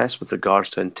process with regards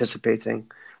to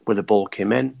anticipating where the ball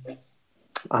came in,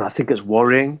 and I think it's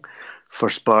worrying for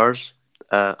Spurs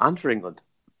and for England.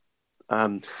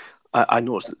 I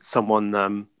noticed that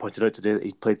someone pointed out today that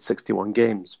he played 61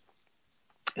 games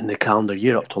in the calendar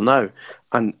year up till now,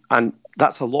 and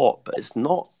that's a lot, but it's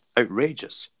not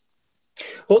outrageous.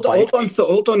 Hold on.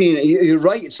 You're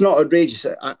right. It's not outrageous.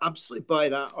 I absolutely buy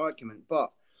that argument,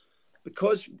 but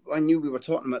because I knew we were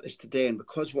talking about this today, and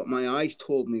because what my eyes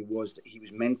told me was that he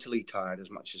was mentally tired as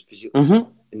much as physically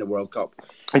in the World Cup.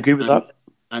 I agree with that.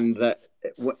 And that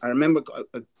I remember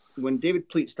when David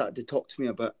Pleat started to talk to me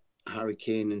about Harry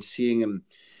Kane and seeing him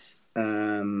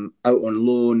out on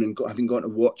loan and having gone to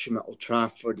watch him at Old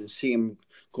Trafford and seeing him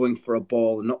going for a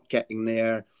ball and not getting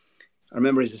there. I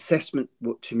remember his assessment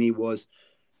to me was,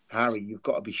 Harry, you've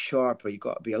got to be sharper. You've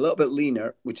got to be a little bit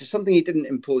leaner, which is something he didn't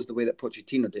impose the way that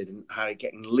Pochettino did. And Harry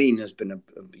getting lean has been a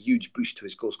huge boost to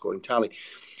his goal-scoring tally.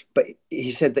 But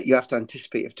he said that you have to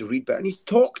anticipate, you have to read better. And he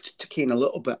talked to Kane a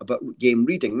little bit about game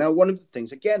reading. Now, one of the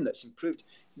things, again, that's improved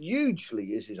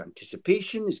hugely is his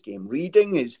anticipation, his game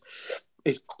reading, his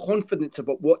confidence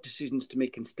about what decisions to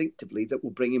make instinctively that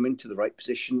will bring him into the right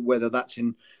position, whether that's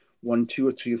in 1, 2,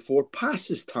 or 3 or 4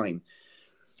 passes time.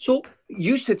 So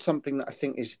you said something that I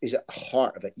think is at the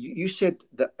heart of it. You said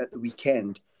that at the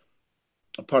weekend,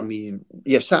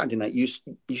 Saturday night, you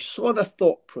saw the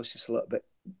thought process a little bit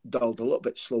dulled, a little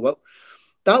bit slow. Well,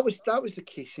 that was the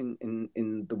case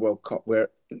in the World Cup, where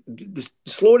the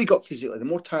slower he got physically, the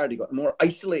more tired he got, the more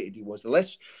isolated he was, the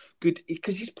less good,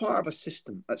 because he's part of a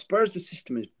system. At Spurs, the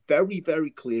system is very,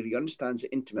 very clear. He understands it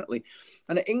intimately.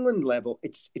 And at England level,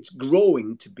 it's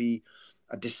growing to be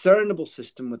a discernible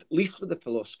system, with at least with the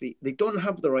philosophy. They don't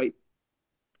have the right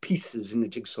pieces in the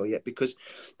jigsaw yet because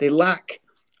they lack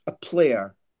a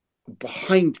player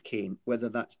behind Kane, whether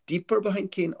that's deeper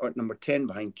behind Kane or at number 10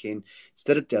 behind Kane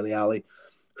instead of Dele Alli,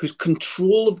 whose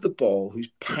control of the ball, whose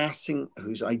passing,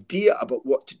 whose idea about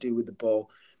what to do with the ball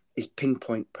is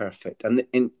pinpoint perfect. And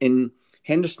in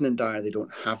Henderson and Dyer, they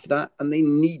don't have that, and they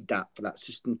need that for that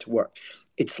system to work.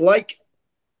 It's like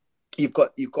you've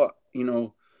got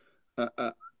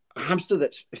a hamster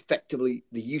that's effectively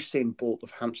the Usain Bolt of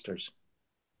hamsters.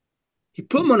 You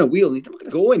put him on a wheel and he's not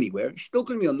going to go anywhere. He's still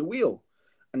going to be on the wheel.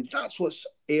 And that's what's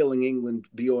ailing England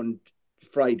beyond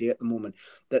Friday at the moment.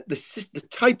 That the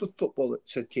type of football that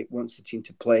Southgate wants the team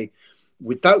to play,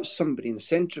 without somebody in the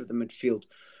centre of the midfield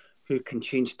who can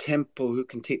change tempo, who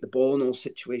can take the ball in all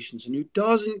situations, and who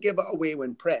doesn't give it away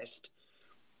when pressed,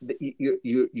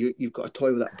 you've got to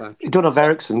toy with that back. You don't have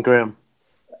Eriksen, Graham.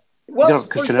 Well,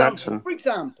 for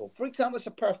example, it's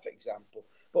a perfect example.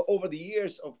 But over the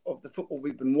years of the football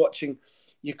we've been watching,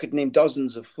 you could name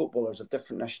dozens of footballers of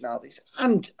different nationalities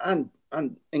and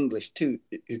English too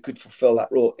who could fulfil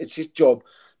that role. It's his job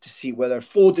to see whether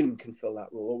Foden can fill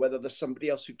that role or whether there's somebody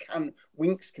else who can.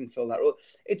 Winks can fill that role.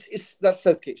 That's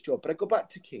Southgate's job. But I go back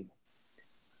to Kane.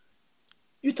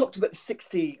 You talked about the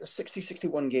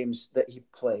 61 games that he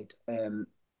played.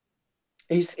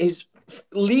 His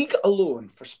league alone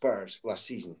for Spurs last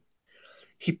season,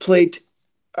 he played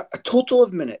a total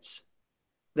of minutes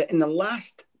that in the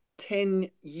last 10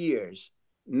 years,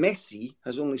 Messi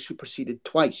has only superseded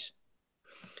twice.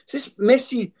 So this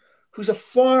Messi, who's a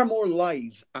far more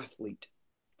live athlete,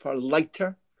 far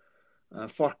lighter,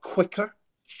 far quicker,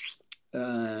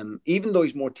 even though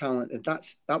he's more talented,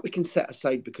 that we can set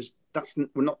aside because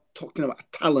we're not talking about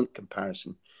a talent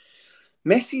comparison.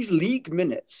 Messi's league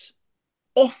minutes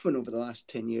often over the last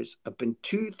 10 years have been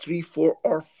 200, 300, 400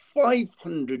 or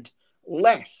 500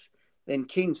 less than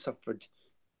Kane suffered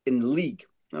in the league.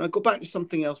 Now I go back to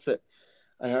something else that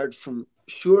I heard from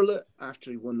Schürrle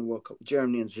after he won the World Cup with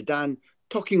Germany, and Zidane,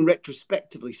 talking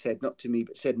retrospectively, said, not to me,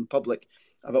 but said in public,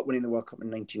 about winning the World Cup in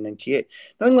 1998.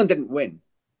 Now England didn't win,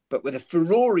 but with the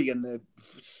furore and the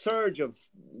surge of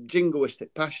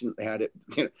jingoistic passion that they had,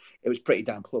 it was pretty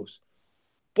damn close.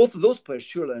 Both of those players,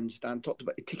 Schürrle and Zidane, talked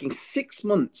about it taking 6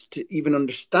 months to even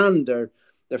understand their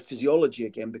physiology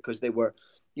again, because they were,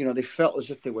 they felt as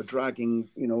if they were dragging,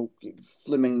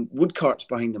 flaming wood carts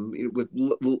behind them with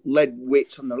lead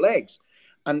weights on their legs.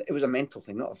 And it was a mental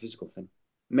thing, not a physical thing.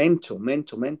 Mental.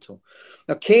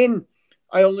 Now, Kane,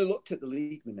 I only looked at the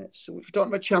league minutes. So if you're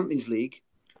talking about Champions League,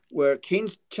 where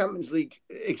Kane's Champions League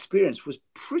experience was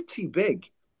pretty big.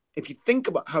 If you think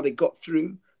about how they got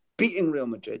through, beating Real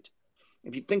Madrid,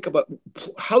 if you think about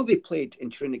how they played in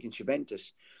Turin against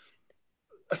Juventus,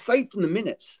 aside from the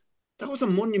minutes, that was a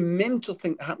monumental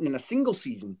thing to happen in a single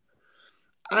season.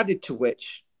 Added to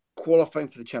which, qualifying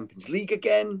for the Champions League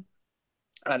again,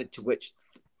 added to which,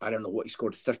 I don't know what he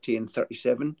scored, 30 and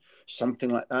 37, something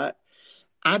like that.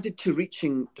 Added to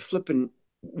reaching the flipping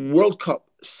World Cup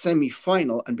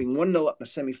semi-final and being 1-0 up in the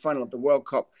semi-final of the World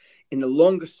Cup in the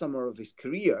longest summer of his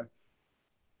career,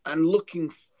 and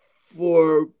looking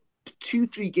for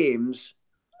 2-3 games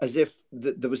as if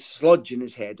there was sludge in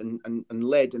his head and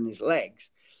lead in his legs,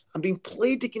 and being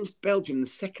played against Belgium the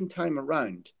second time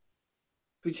around.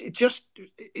 Which it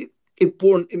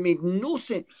made no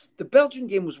sense. The Belgian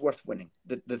game was worth winning.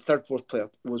 The third, fourth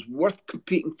playoff was worth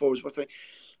competing for, was worth winning.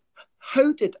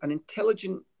 How did an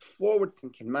intelligent,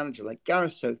 forward-thinking manager like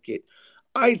Gareth Southgate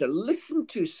either listen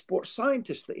to sports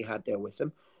scientists that he had there with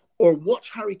him, or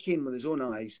watch Harry Kane with his own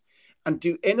eyes and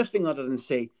do anything other than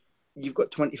say, you've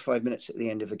got 25 minutes at the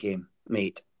end of the game,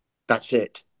 mate. That's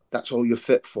it. That's all you're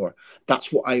fit for.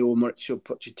 That's what I owe Mauricio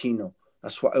Pochettino.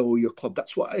 That's what I owe your club.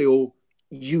 That's what I owe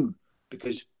you.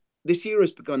 Because this year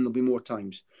has begun, there'll be more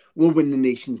times. We'll win the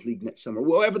Nations League next summer.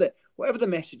 Whatever the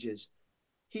message is.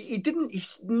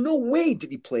 No way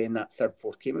did he play in that third,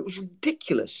 fourth game. It was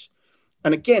ridiculous.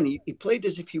 And again, he played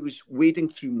as if he was wading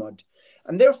through mud.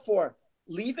 And therefore,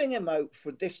 leaving him out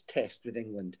for this test with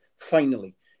England,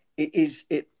 finally,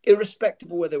 irrespective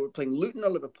of whether we're playing Luton or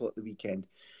Liverpool at the weekend,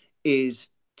 is,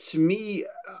 to me,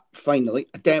 finally,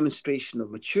 a demonstration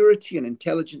of maturity and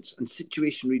intelligence and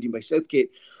situation reading by Southgate,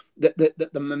 that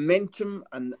the momentum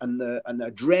and the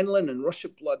adrenaline and rush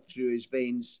of blood through his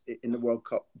veins in the World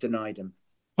Cup denied him.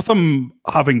 With him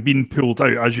having been pulled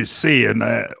out, as you say, and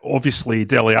obviously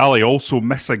Dele Alli also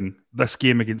missing this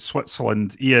game against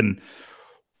Switzerland, Ian,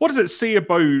 what does it say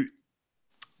about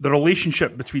the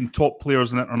relationship between top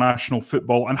players in international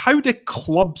football, and how do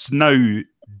clubs now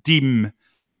deem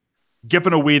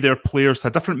giving away their players to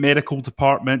a different medical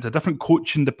department, a different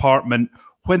coaching department,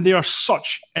 when they are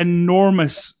such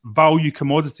enormous value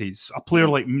commodities? A player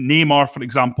like Neymar, for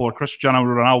example, or Cristiano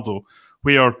Ronaldo,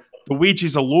 where the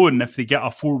wages alone, if they get a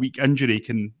 4-week injury,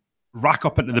 can rack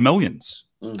up into the millions.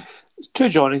 It's true,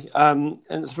 Johnny, and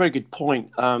it's a very good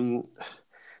point.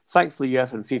 Thankfully,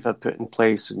 UEFA and FIFA put in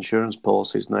place insurance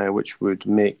policies now which would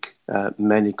make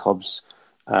many clubs'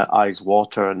 eyes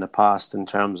water in the past in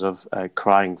terms of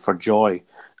crying for joy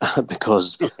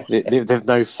because they've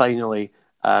now finally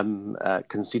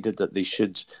conceded that they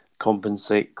should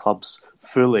compensate clubs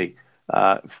fully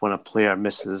when a player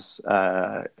misses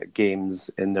games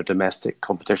in their domestic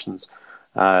competitions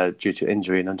due to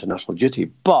injury and international duty.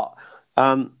 But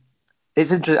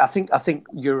it's interesting. I think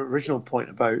your original point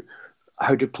about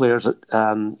how do players sort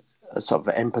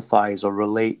of empathise or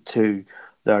relate to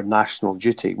their national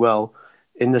duty? Well,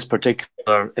 in this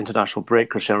particular international break,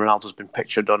 Cristiano Ronaldo's been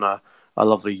pictured on a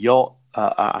lovely yacht,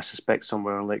 I suspect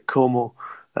somewhere on Lake Como,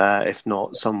 if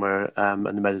not somewhere in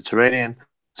the Mediterranean.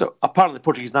 So apparently the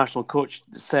Portuguese national coach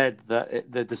said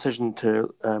that the decision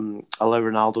to allow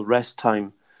Ronaldo rest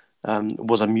time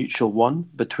was a mutual one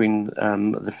between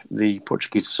the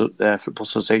Portuguese Football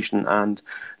Association and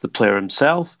the player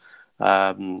himself.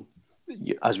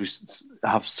 As we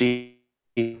have seen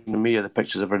in the media, the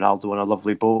pictures of Ronaldo on a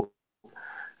lovely boat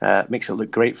makes it look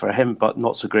great for him, but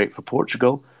not so great for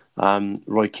Portugal.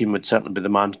 Roy Keane would certainly be the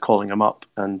man calling him up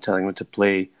and telling him to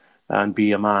play and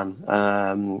be a man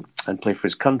and play for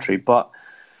his country. But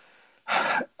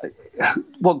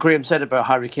what Graham said about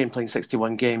Harry Kane playing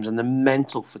 61 games and the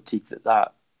mental fatigue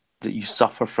that you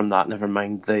suffer from that, never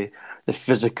mind the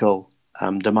physical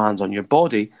demands on your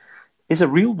body, is a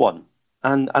real one.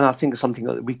 And I think it's something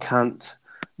that we can't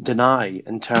deny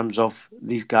in terms of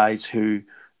these guys who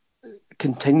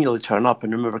continually turn up.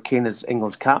 And remember, Kane is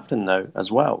England's captain now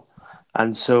as well.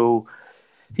 And so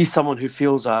he's someone who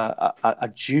feels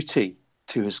a duty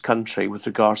to his country with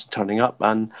regards to turning up.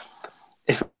 And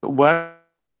if it were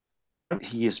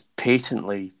he is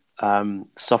patently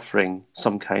suffering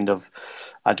some kind of,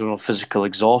 physical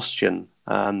exhaustion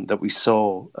that we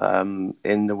saw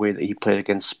in the way that he played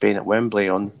against Spain at Wembley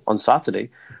on Saturday,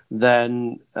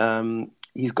 then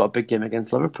he's got a big game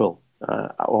against Liverpool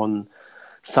on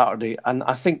Saturday. And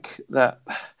I think that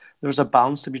there's a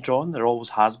balance to be drawn. There always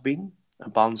has been a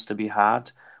balance to be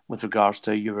had with regards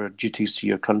to your duties to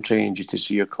your country and duties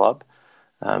to your club.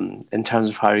 In terms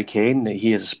of Harry Kane,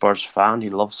 he is a Spurs fan. He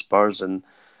loves Spurs, and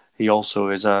he also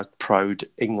is a proud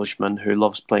Englishman who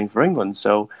loves playing for England.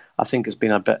 So I think it's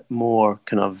been a bit more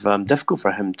kind of difficult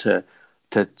for him to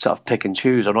sort of pick and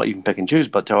choose, or not even pick and choose,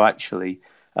 but to actually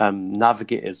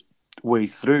navigate his way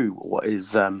through what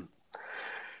is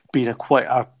been quite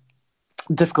a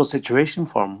difficult situation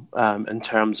for him in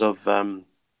terms of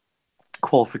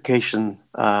qualification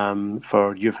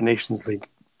for UEFA Nations League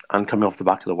and coming off the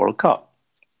back of the World Cup.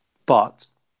 But,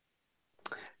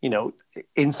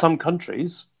 in some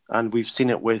countries, and we've seen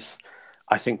it with,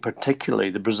 I think, particularly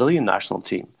the Brazilian national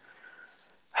team,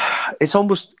 it's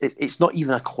not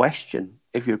even a question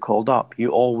if you're called up. You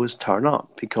always turn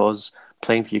up because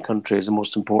playing for your country is the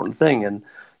most important thing. And,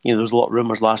 there was a lot of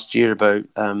rumours last year about,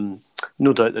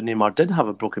 no doubt that Neymar did have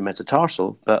a broken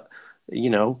metatarsal, but,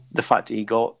 the fact that he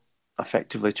got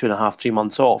effectively 2.5, 3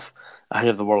 months off ahead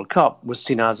of the World Cup was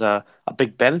seen as a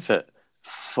big benefit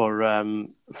for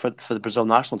the Brazil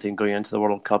national team going into the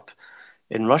World Cup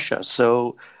in Russia.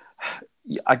 So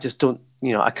I just don't,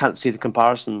 I can't see the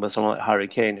comparison with someone like Harry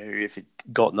Kane, who, if he'd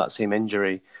gotten that same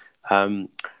injury,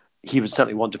 he would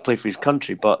certainly want to play for his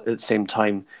country, but at the same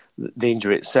time, the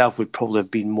injury itself would probably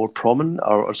have been more prominent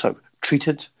or sort of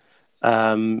treated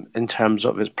in terms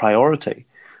of its priority.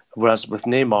 Whereas with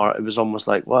Neymar, it was almost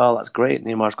like, well, that's great.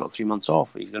 Neymar's got 3 months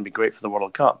off. He's going to be great for the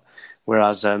World Cup.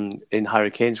 Whereas in Harry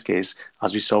Kane's case,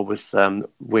 as we saw with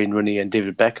Wayne Rooney and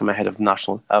David Beckham ahead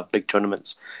of big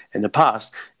tournaments in the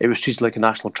past, it was treated like a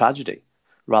national tragedy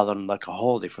rather than like a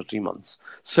holiday for 3 months.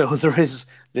 So there is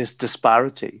this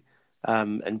disparity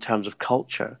in terms of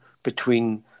culture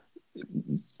between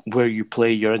where you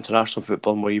play your international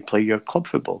football and where you play your club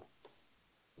football.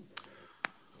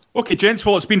 Okay, gents,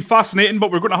 well, it's been fascinating,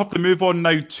 but we're going to have to move on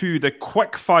now to the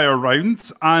quick-fire round.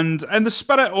 And in the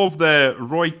spirit of the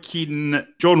Roy Keane,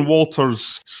 John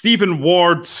Walters, Stephen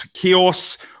Ward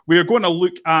chaos, we're going to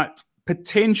look at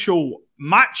potential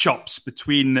matchups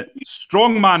between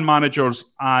strongman managers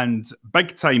and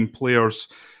big-time players.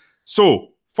 So,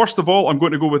 first of all, I'm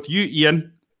going to go with you,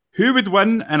 Ian. Who would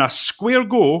win in a square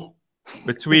go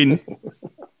between...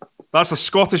 That's a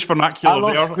Scottish vernacular. I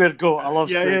love there. Square go. I love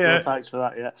square go. Thanks for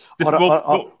that, yeah.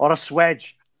 Or a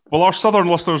swedge. Well, our southern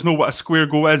listeners know what a square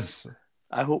go is.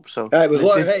 I hope so.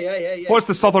 Hey. What's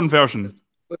the southern version?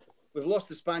 We've lost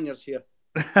the Spaniards here.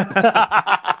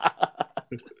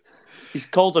 He's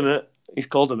called him it.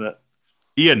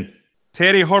 Ian,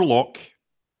 Terry Hurlock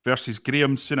versus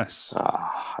Graham Souness.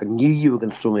 I knew you were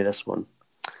going to throw me this one.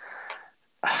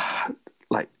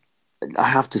 I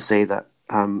have to say that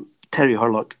Terry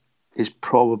Hurlock is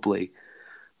probably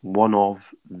one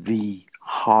of the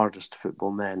hardest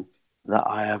football men that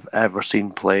I have ever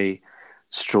seen play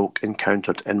 /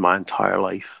 encountered in my entire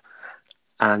life.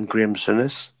 And Graham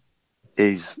Souness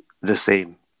is the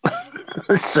same.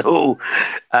 So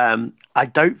I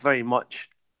doubt very much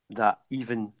that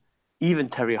even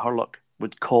Terry Hurlock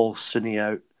would call Suey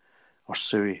out, or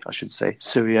Suey, I should say,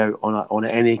 Suey out on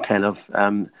any kind of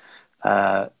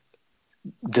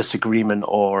disagreement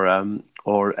or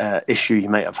issue he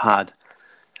might have had.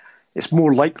 It's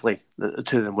more likely that the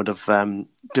two of them would have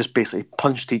just basically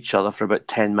punched each other for about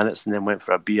 10 minutes and then went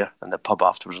for a beer in the pub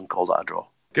afterwards and called it a draw.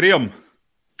 Graham.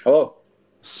 Hello.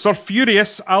 Sir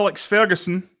Furious Alex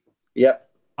Ferguson. Yep.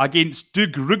 Against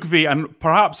Doug Rugby, and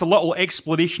perhaps a little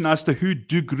explanation as to who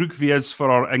Doug Rugby is for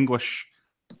our English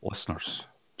listeners.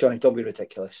 Johnny, don't be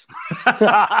ridiculous.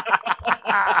 Have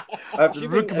you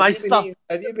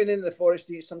been in the forest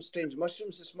to eat some strange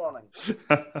mushrooms this morning?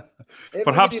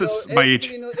 Perhaps it's my age.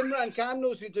 Imran Khan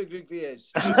knows who Doug Rugby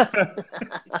is.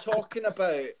 Talking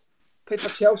about played for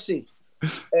Chelsea.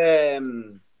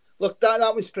 Look,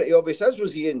 that was pretty obvious, as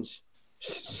was Ian's.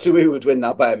 Suey would win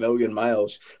that by a million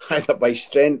miles, either by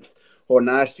strength or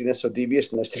nastiness or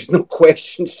deviousness. There's no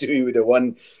question Suey would have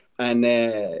won, and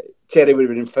Terry would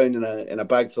have been found in a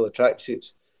bag full of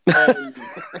tracksuits.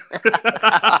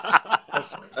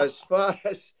 As far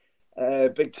as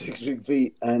Big Doug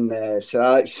Rugby and Sir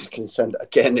Alex is concerned,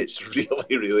 again, it's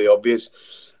really, really obvious.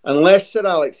 Unless Sir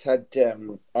Alex had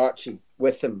Archie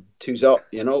with him, twos up,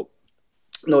 no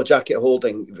jacket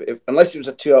holding. Unless it was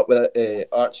a 2-up with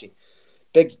Archie,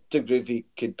 Big Doug Rugby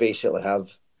could basically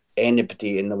have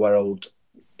anybody in the world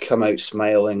come out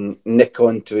smiling, nick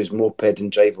onto his moped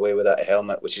and drive away without a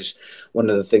helmet, which is one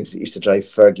of the things that used to drive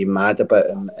Fergie mad about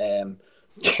him.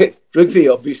 Rugby,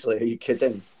 obviously, are you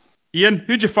kidding? Ian,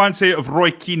 who'd you fancy of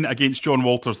Roy Keane against John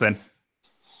Walters then?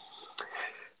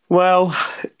 Well,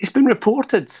 it's been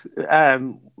reported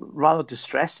rather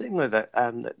distressingly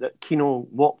that Keane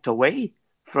walked away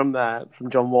from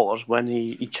John Walters when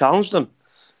he challenged him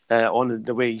on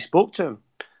the way he spoke to him.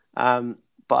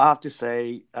 But I have to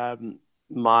say,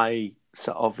 my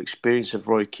sort of experience of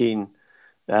Roy Keane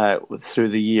through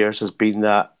the years has been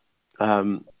that,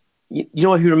 you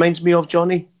know who reminds me of,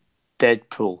 Johnny?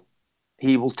 Deadpool.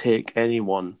 he will take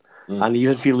anyone. And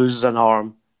even if he loses an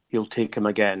arm, he'll take him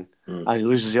again. And he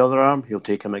loses the other arm, he'll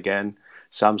take him again.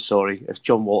 So I'm sorry if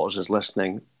John Walters is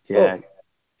listening. Yeah,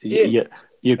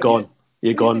 you're gone.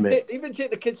 You're gone, mate. Even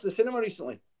take the kids to the cinema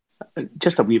recently.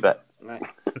 Just a wee bit. Right.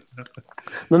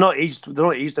 They're not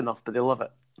aged enough, but they love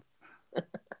it.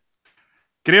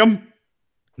 Graham,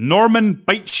 Norman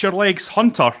Bites Your Legs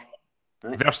Hunter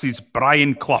versus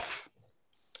Brian Clough.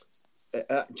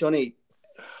 Johnny,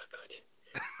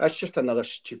 that's just another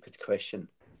stupid question.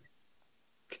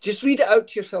 Just read it out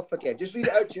to yourself again.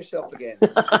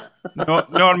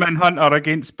 Norman Hunter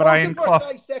against Brian Clough. What's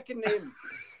the first guy's second name?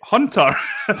 Hunter.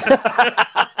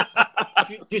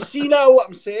 Do you see now what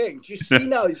I'm saying? Do you see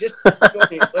now? Just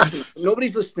listen,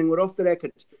 nobody's listening. We're off the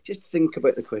record. Just think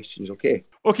about the questions, okay?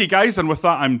 Okay, guys, and with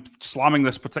that, I'm slamming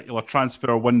this particular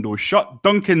transfer window shut.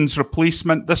 Duncan's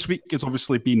replacement this week has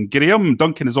obviously been Graham.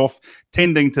 Duncan is off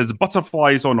tending to his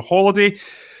butterflies on holiday.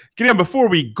 Graham, before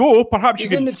we go, perhaps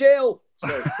He's you could... in the jail.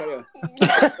 Sorry, carry on.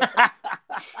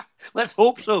 Let's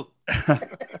hope so.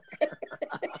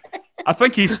 I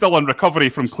think he's still in recovery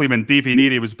from claiming Davy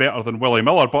Neary was better than Willie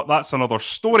Miller, but that's another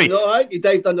story. No, I think he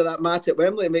dived under that mat at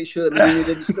Wembley to make sure that Neary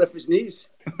didn't stiff his knees.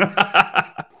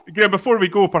 Graham, before we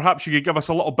go, perhaps you could give us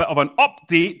a little bit of an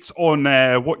update on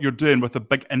what you're doing with the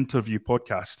Big Interview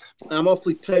podcast. I'm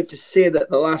awfully proud to say that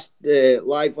the last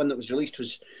live one that was released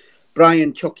was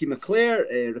Brian Chucky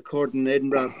McClare, recording in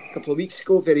Edinburgh a couple of weeks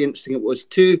ago. Very interesting it was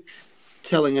too,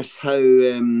 telling us how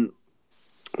the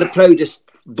proudest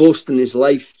boast in his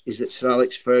life is that Sir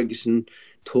Alex Ferguson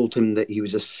told him that he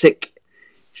was a sick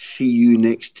see you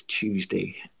next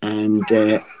Tuesday, and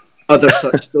other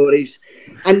such stories.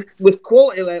 And with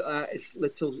quality like that, it's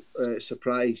little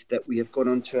surprise that we have gone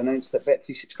on to announce that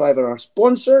Bet365 are our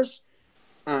sponsors,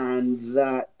 and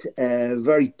that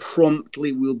very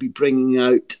promptly we'll be bringing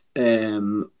out a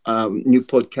new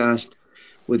podcast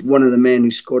with one of the men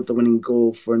who scored the winning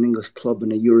goal for an English club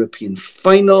in a European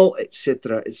final,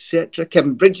 etc., etc.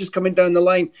 Kevin Bridges coming down the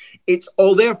line. It's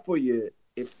all there for you.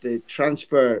 If the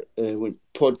transfer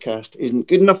podcast isn't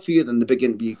good enough for you, then the Big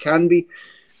Interview can be.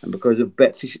 And because of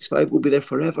Bet365, we'll be there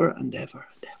forever and ever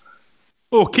and ever.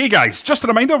 Okay, guys, just a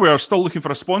reminder, we are still looking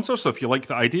for a sponsor, so if you like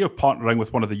the idea of partnering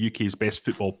with one of the UK's best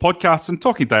football podcasts and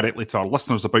talking directly to our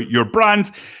listeners about your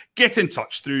brand, get in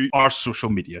touch through our social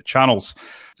media channels.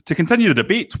 To continue the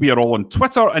debate, we are all on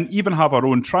Twitter and even have our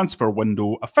own Transfer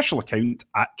Window official account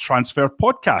at Transfer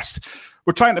Podcast.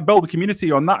 We're trying to build a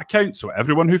community on that account, so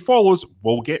everyone who follows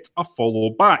will get a follow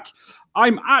back.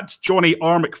 I'm at Johnny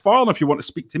R. McFarlane if you want to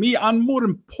speak to me, and more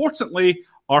importantly,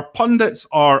 our pundits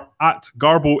are at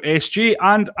Garbo SJ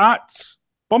and at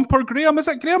Bumper Graham. Is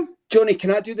it, Graham? Johnny, can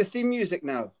I do the theme music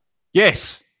now?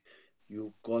 Yes.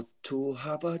 You got to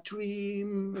have a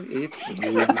dream. If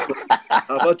you have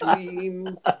a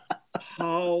dream,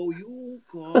 how you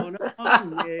gonna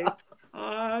make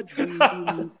a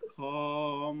dream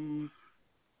come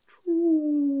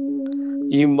true?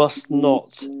 You must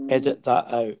not edit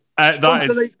that out. That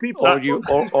is,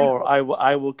 or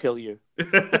I will kill you.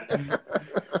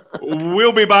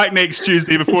 We'll be back next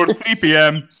Tuesday before 3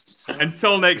 p.m.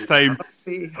 Until next time,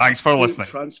 thanks for listening.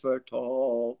 Transfer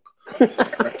talk. Brilliant.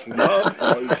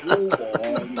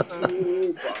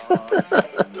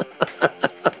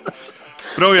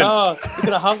 We're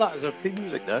going to have that as our theme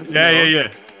music now.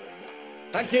 Yeah.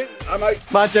 Thank you. I'm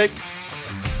out. Magic.